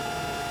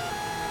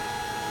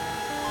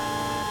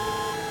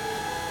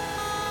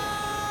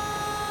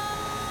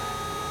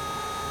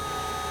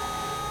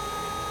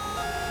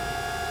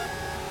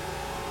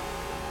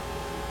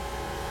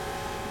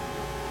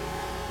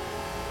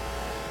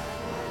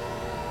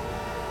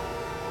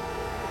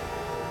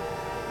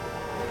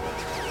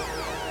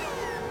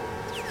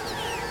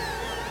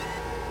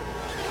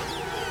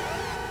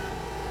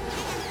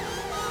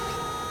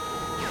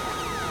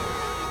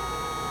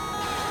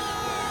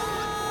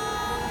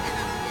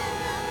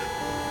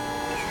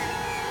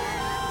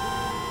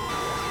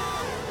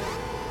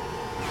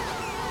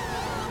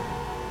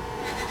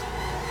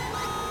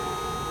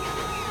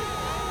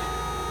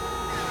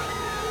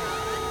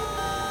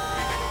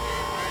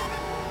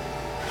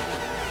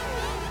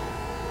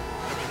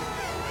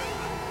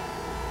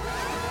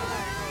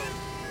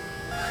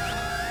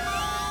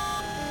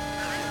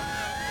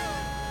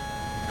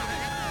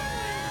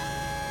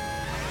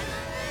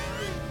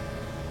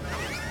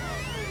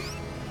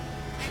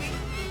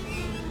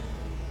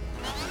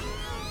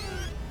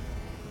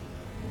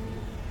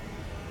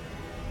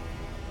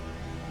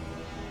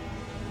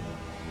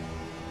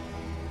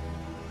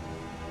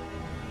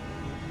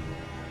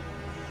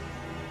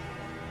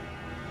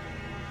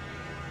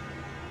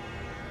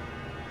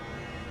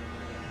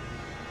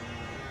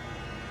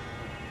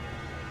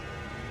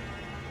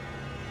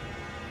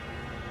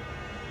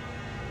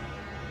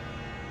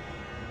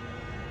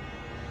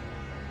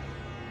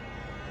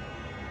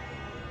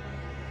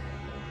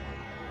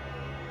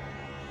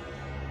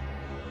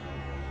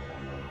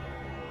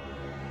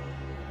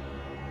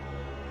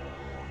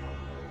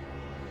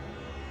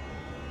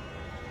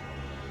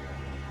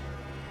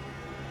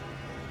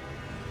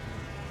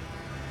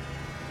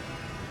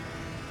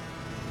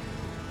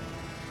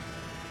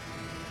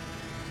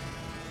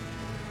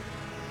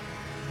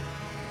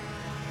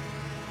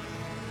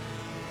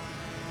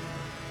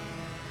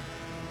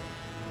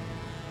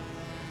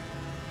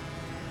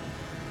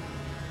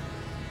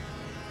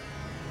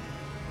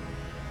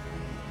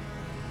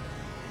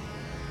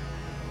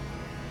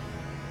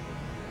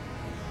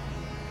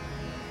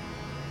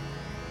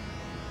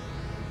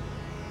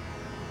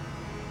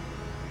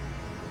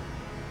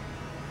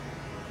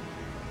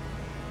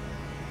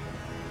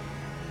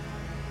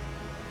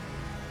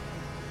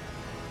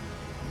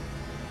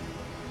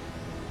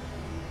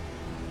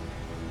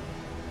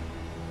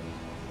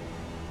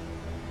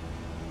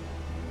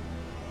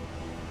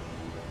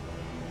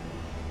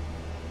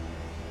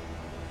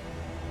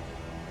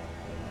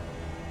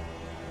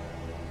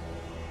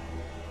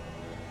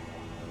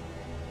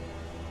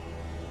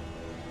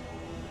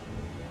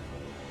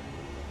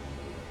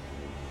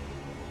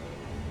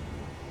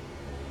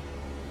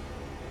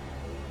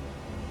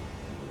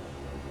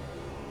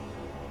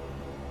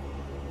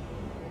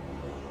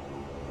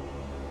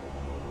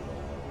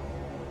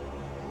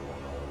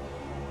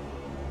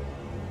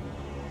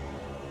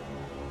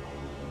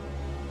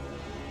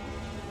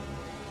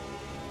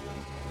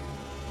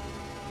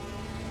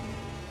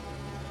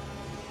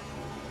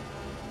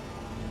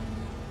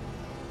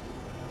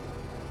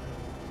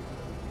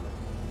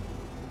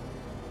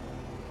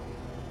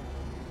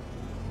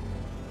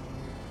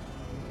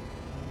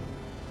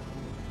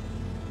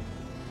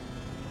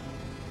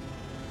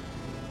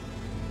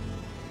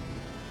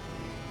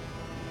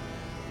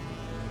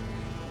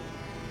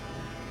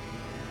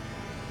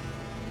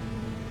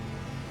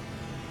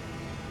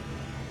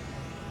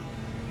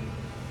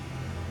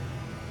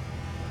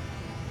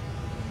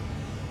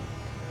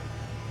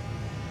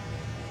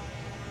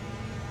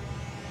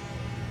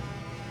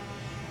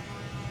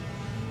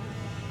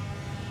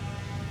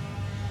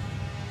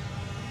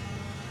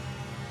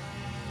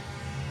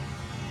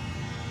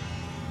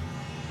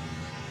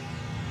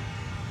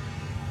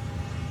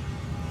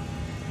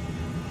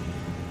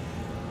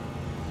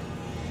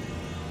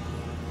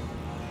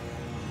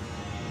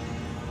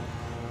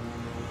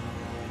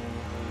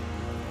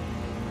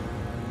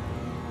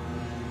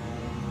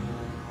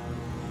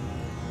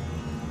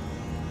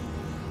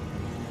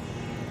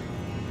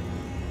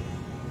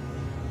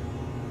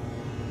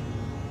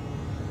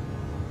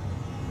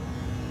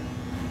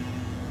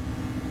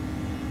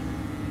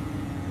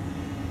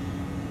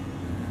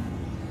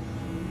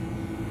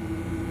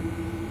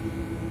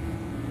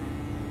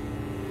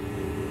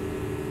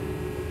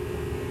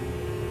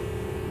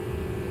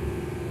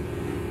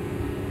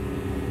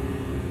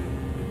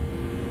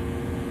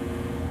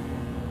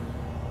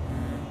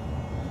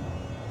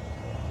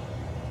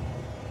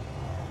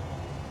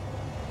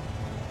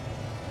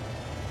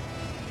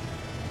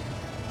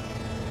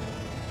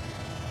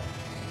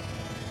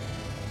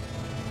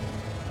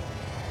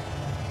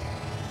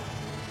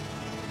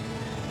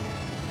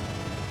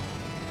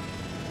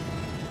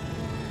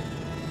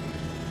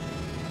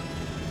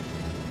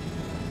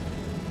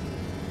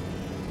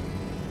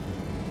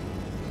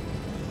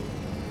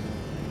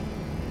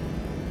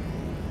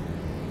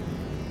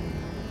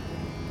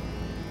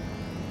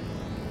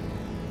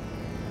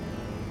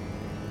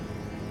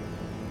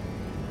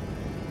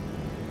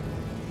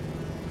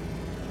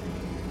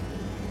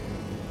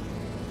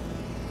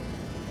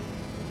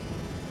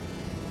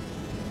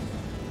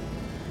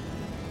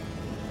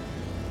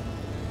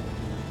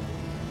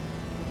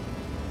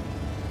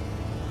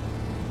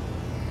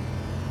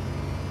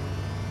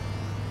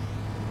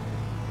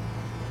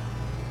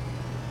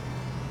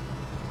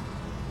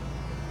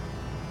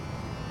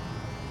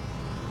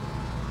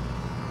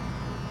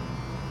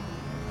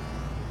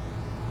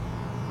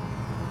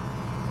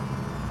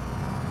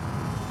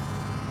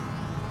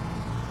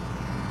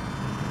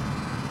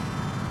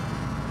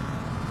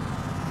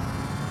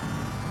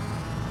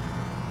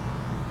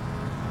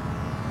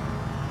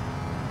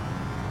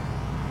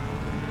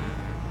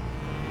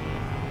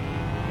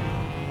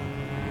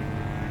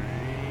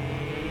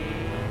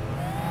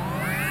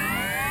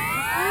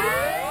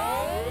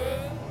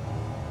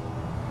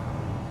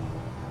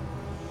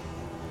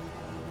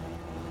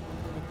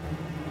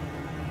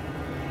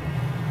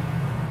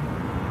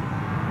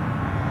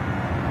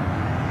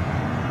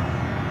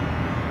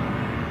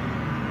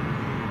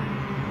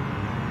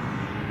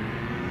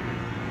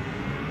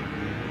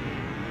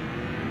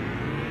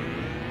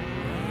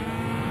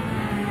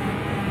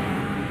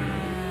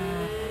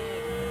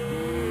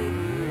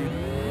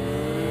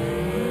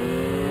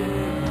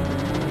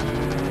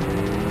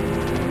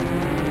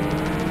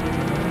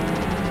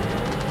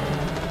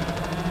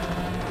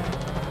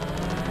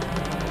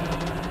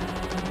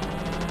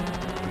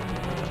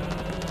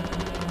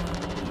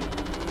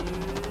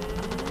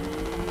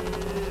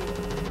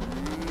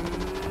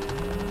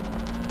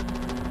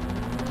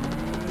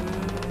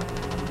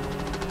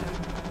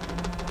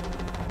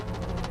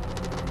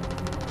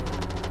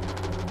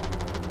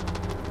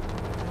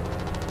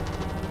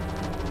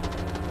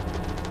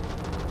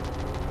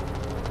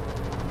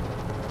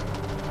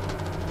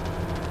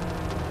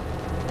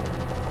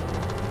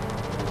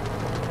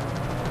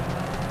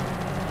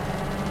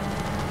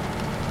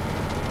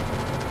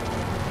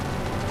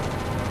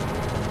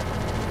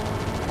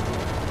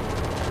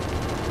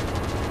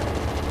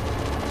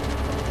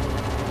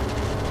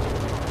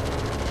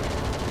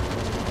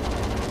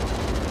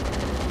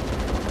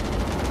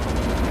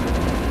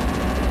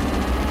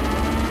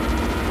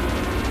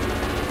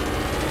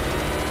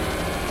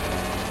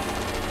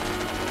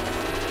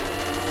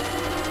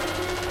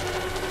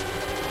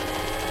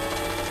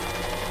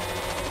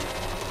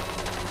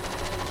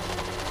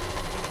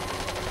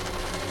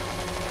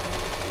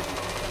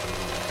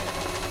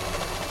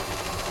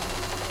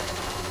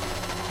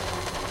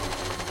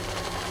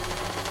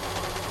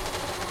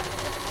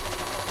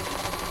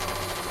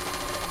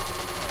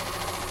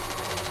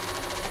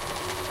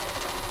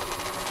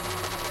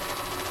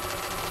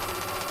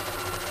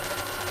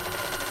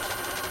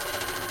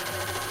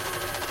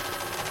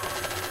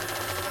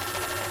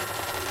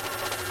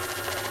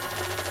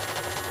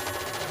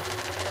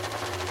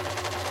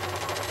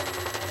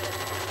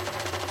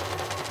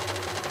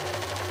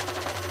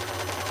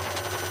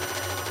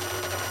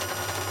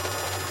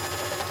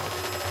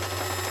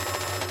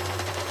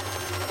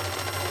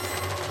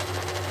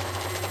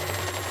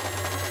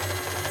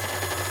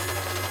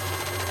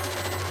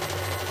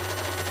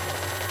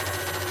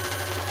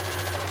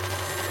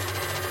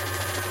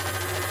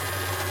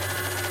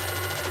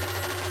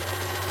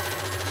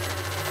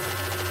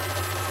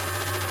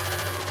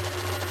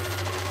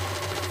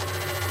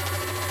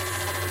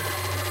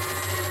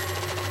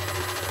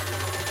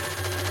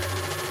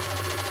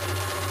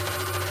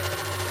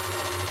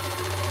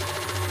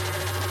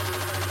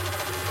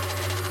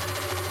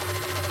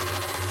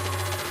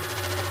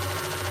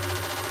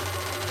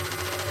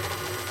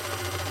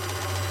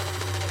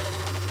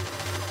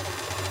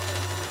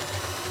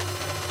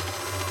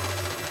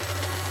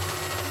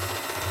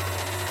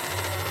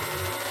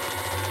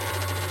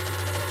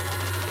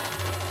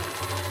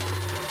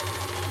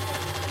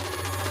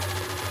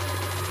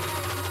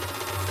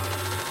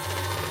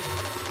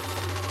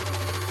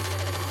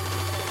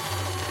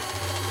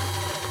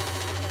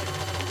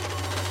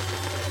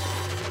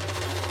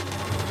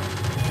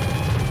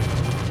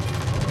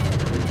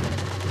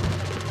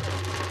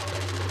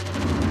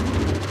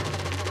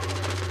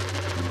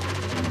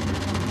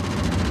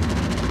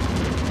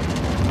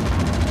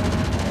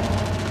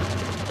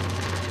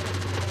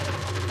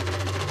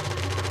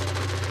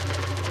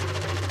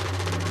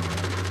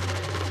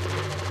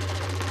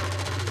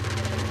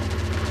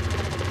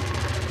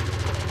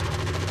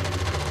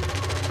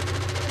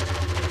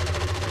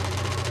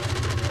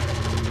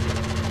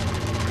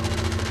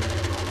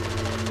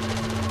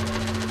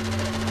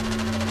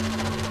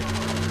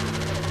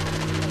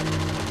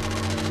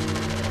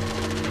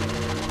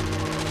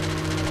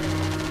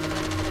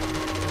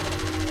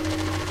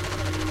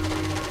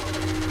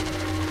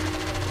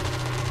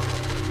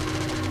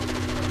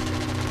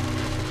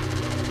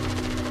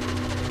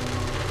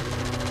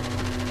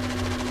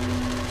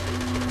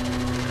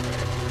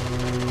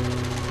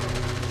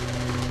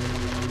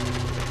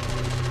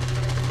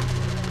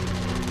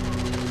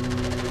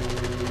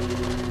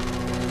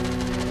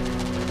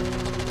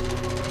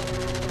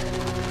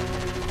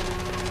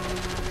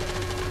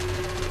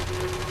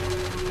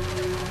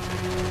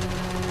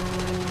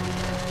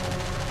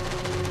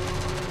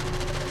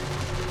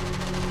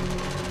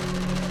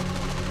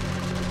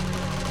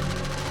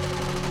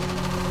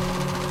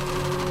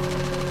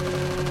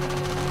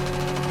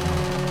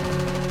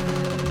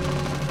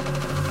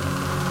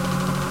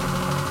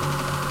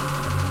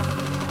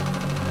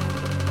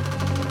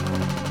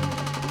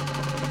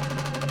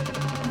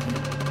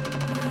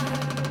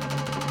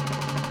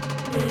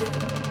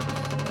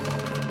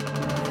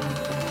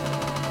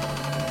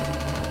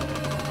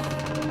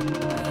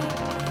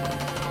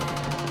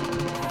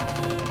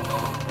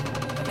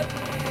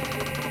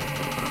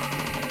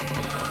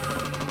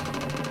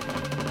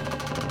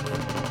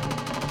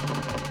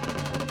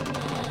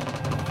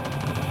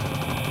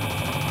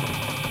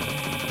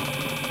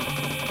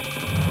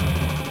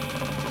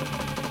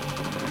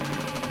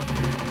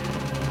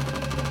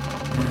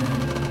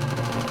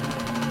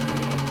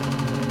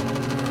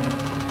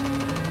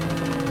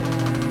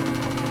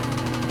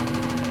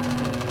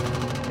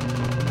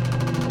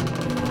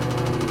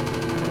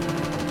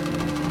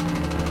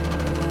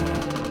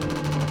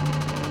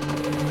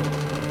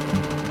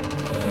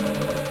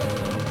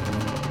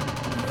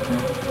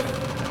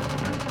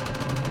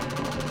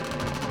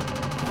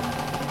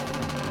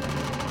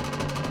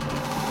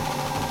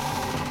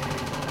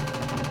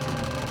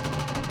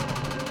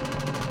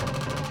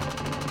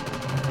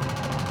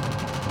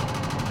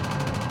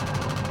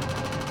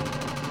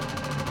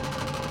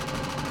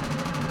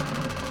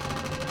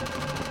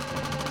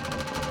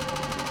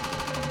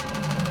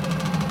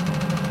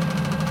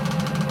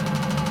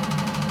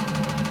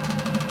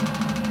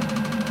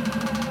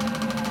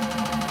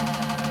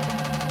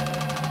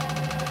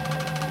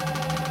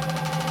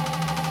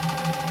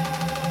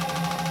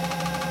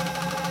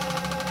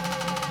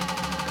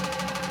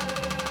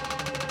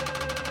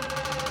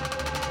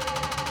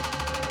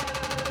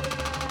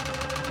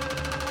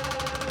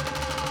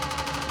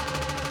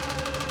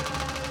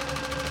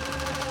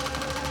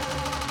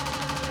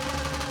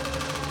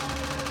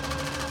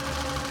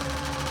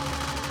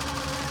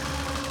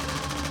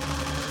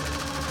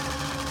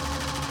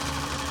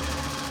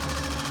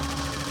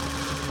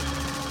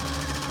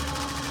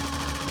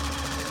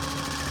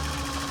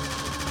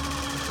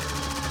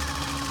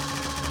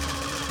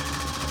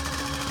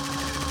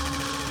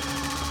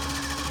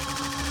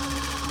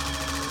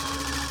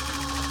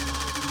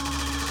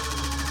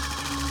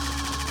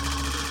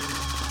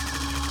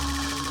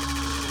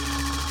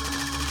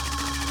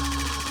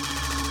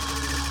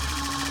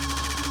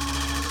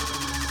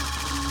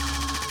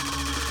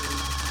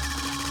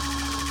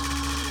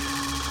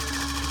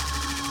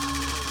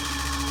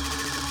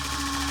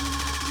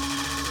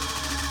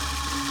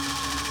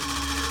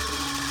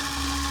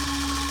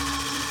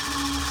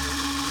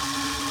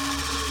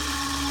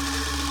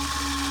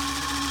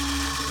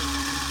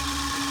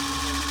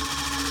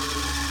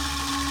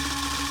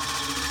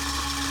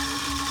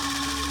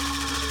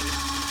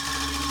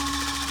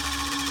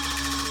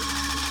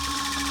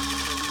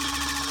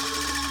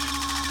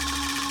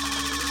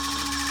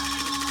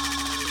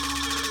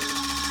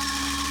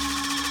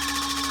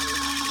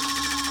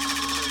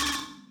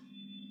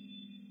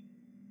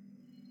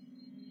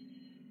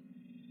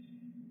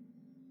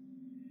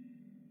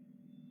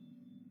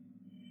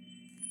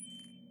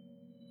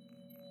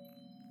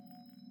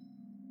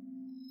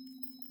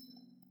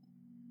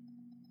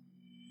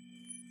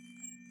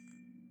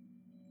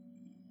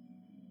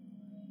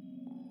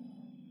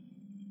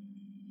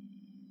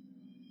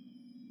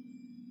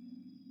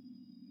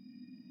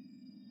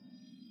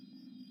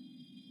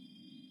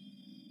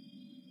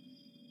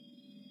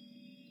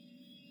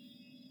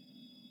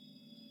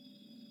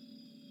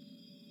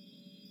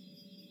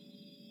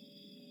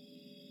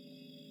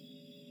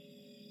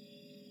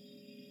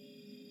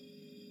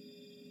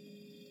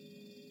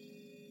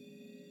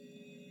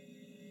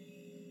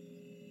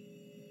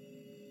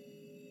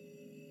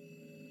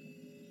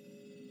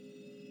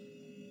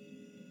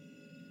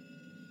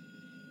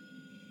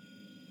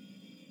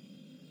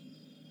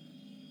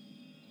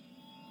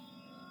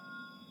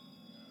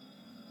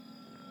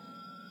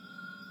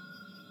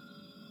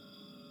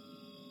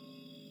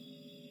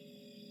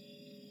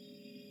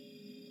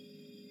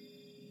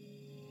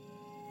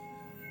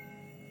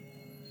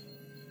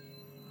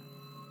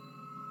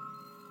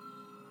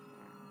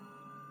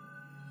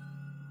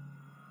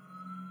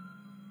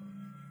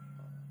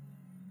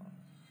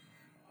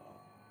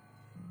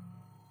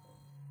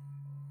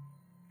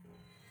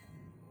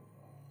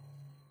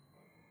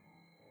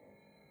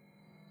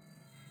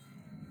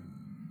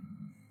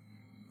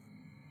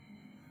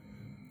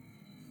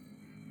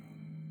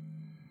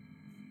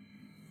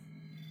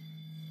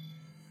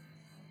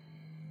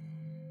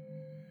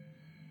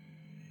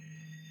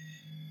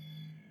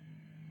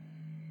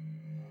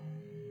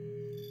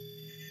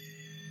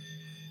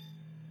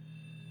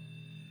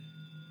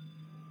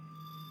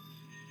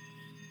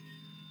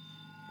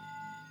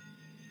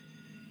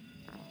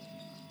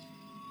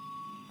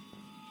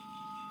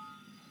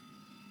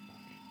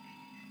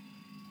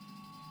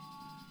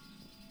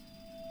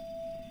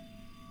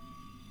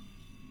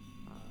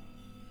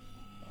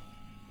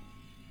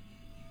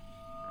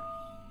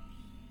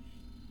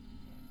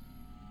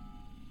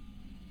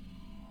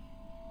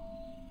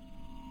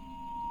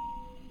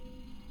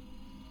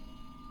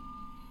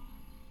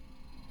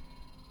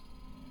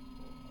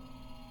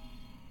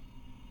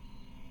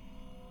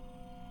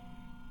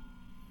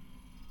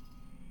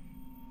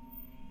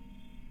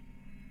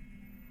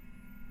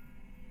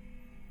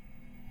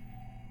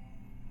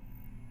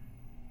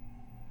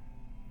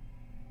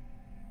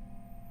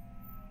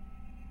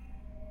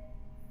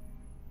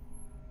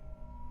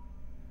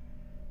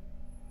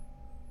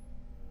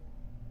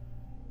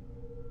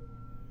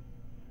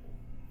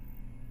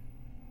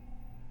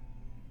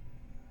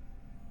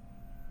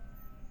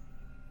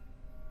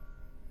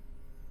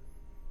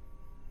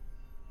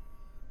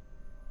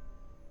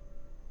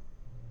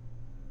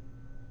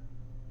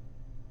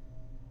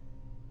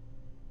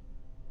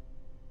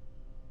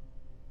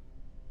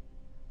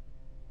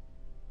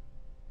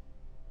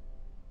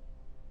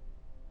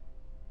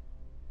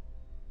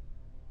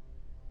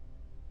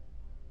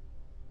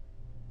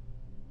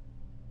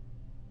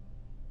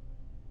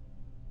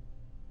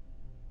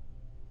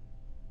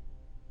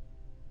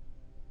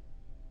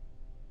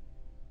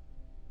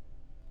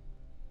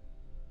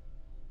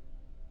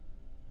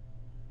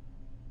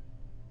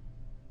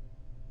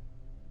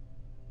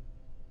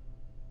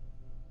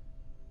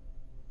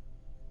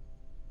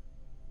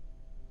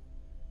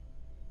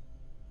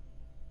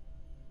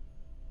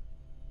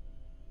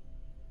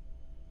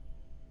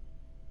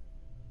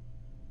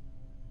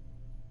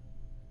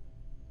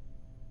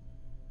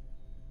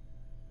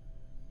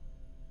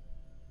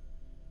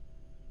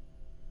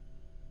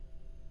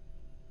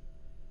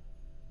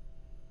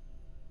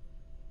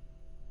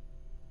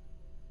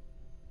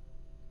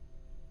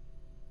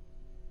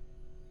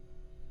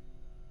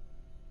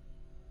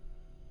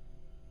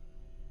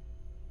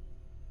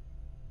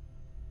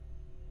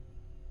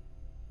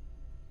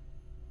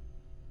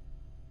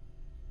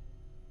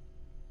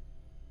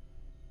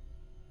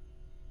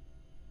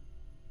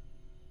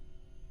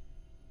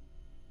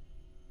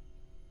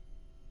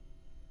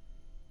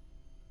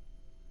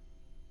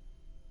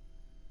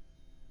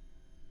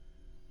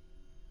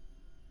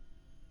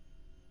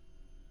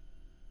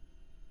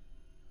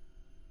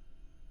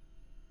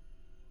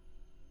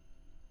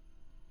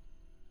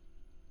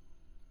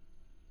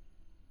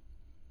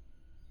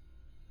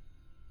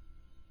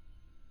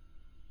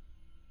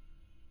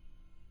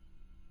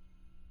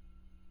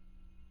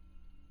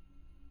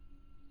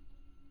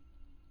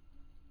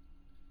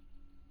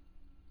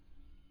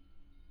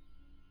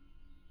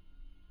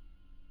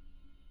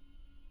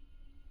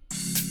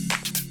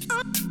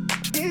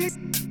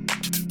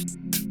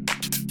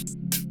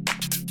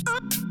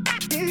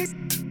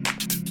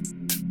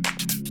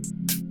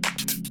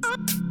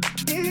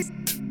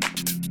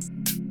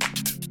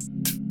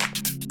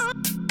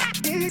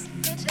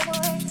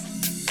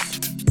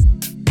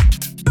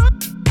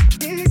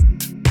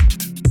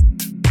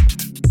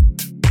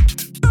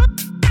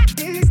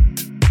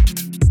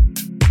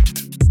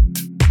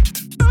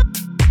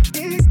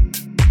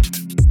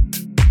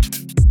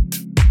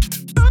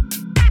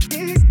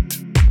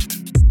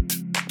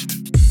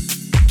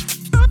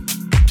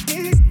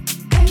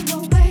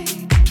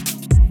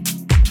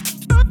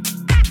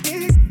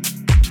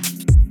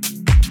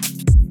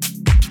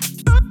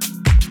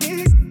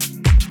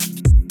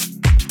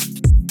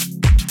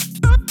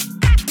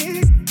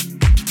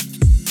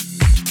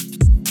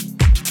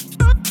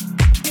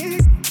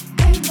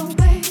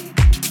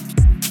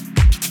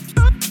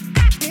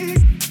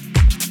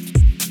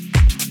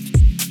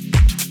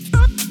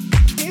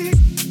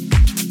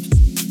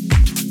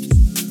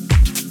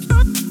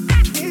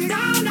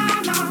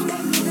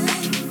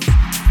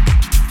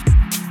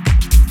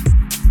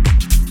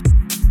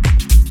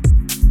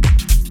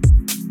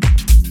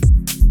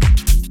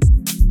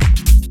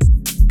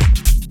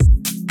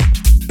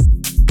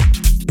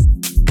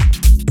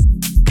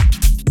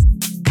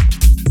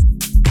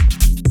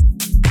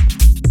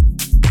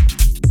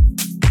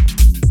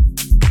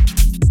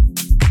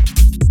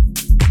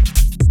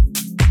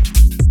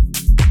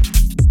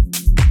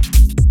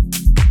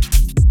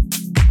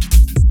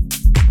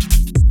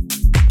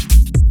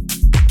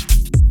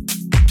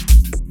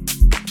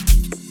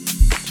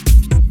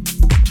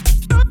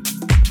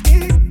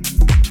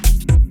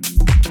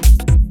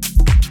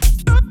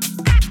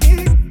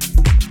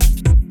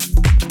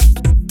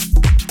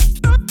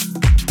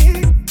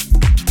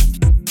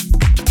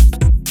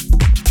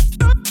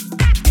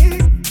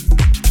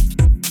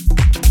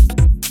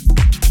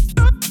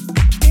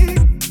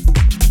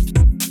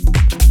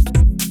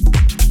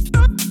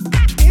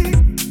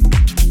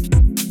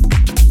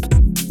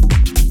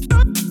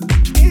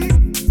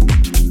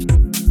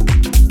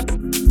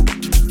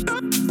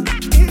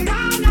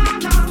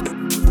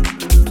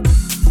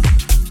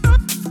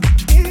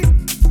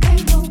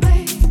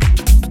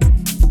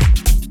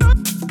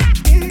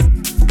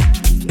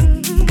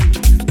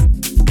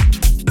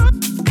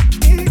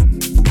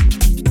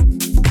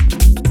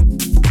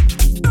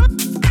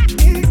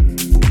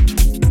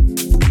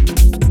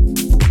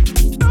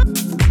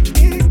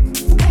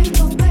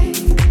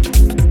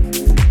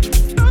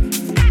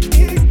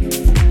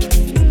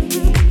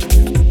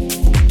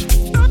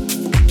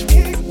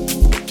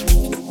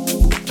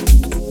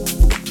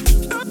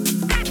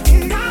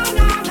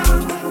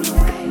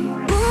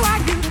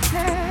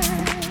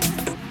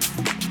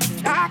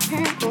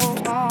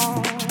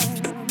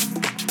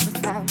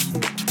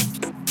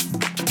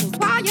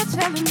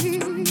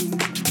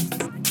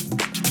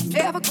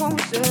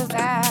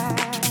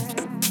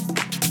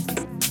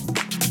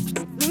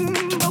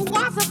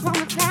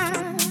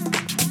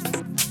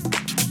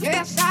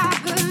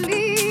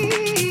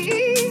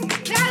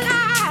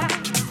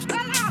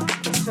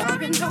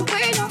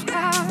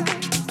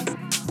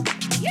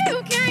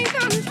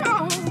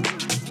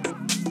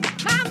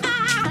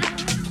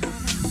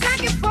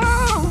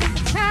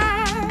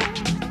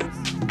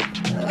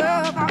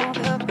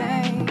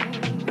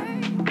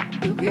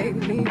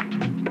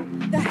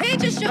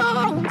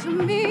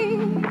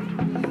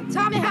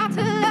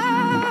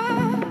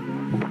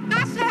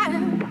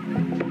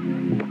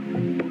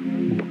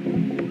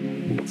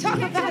 Talk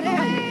about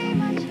it.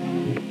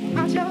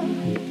 Macho,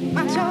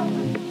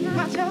 macho.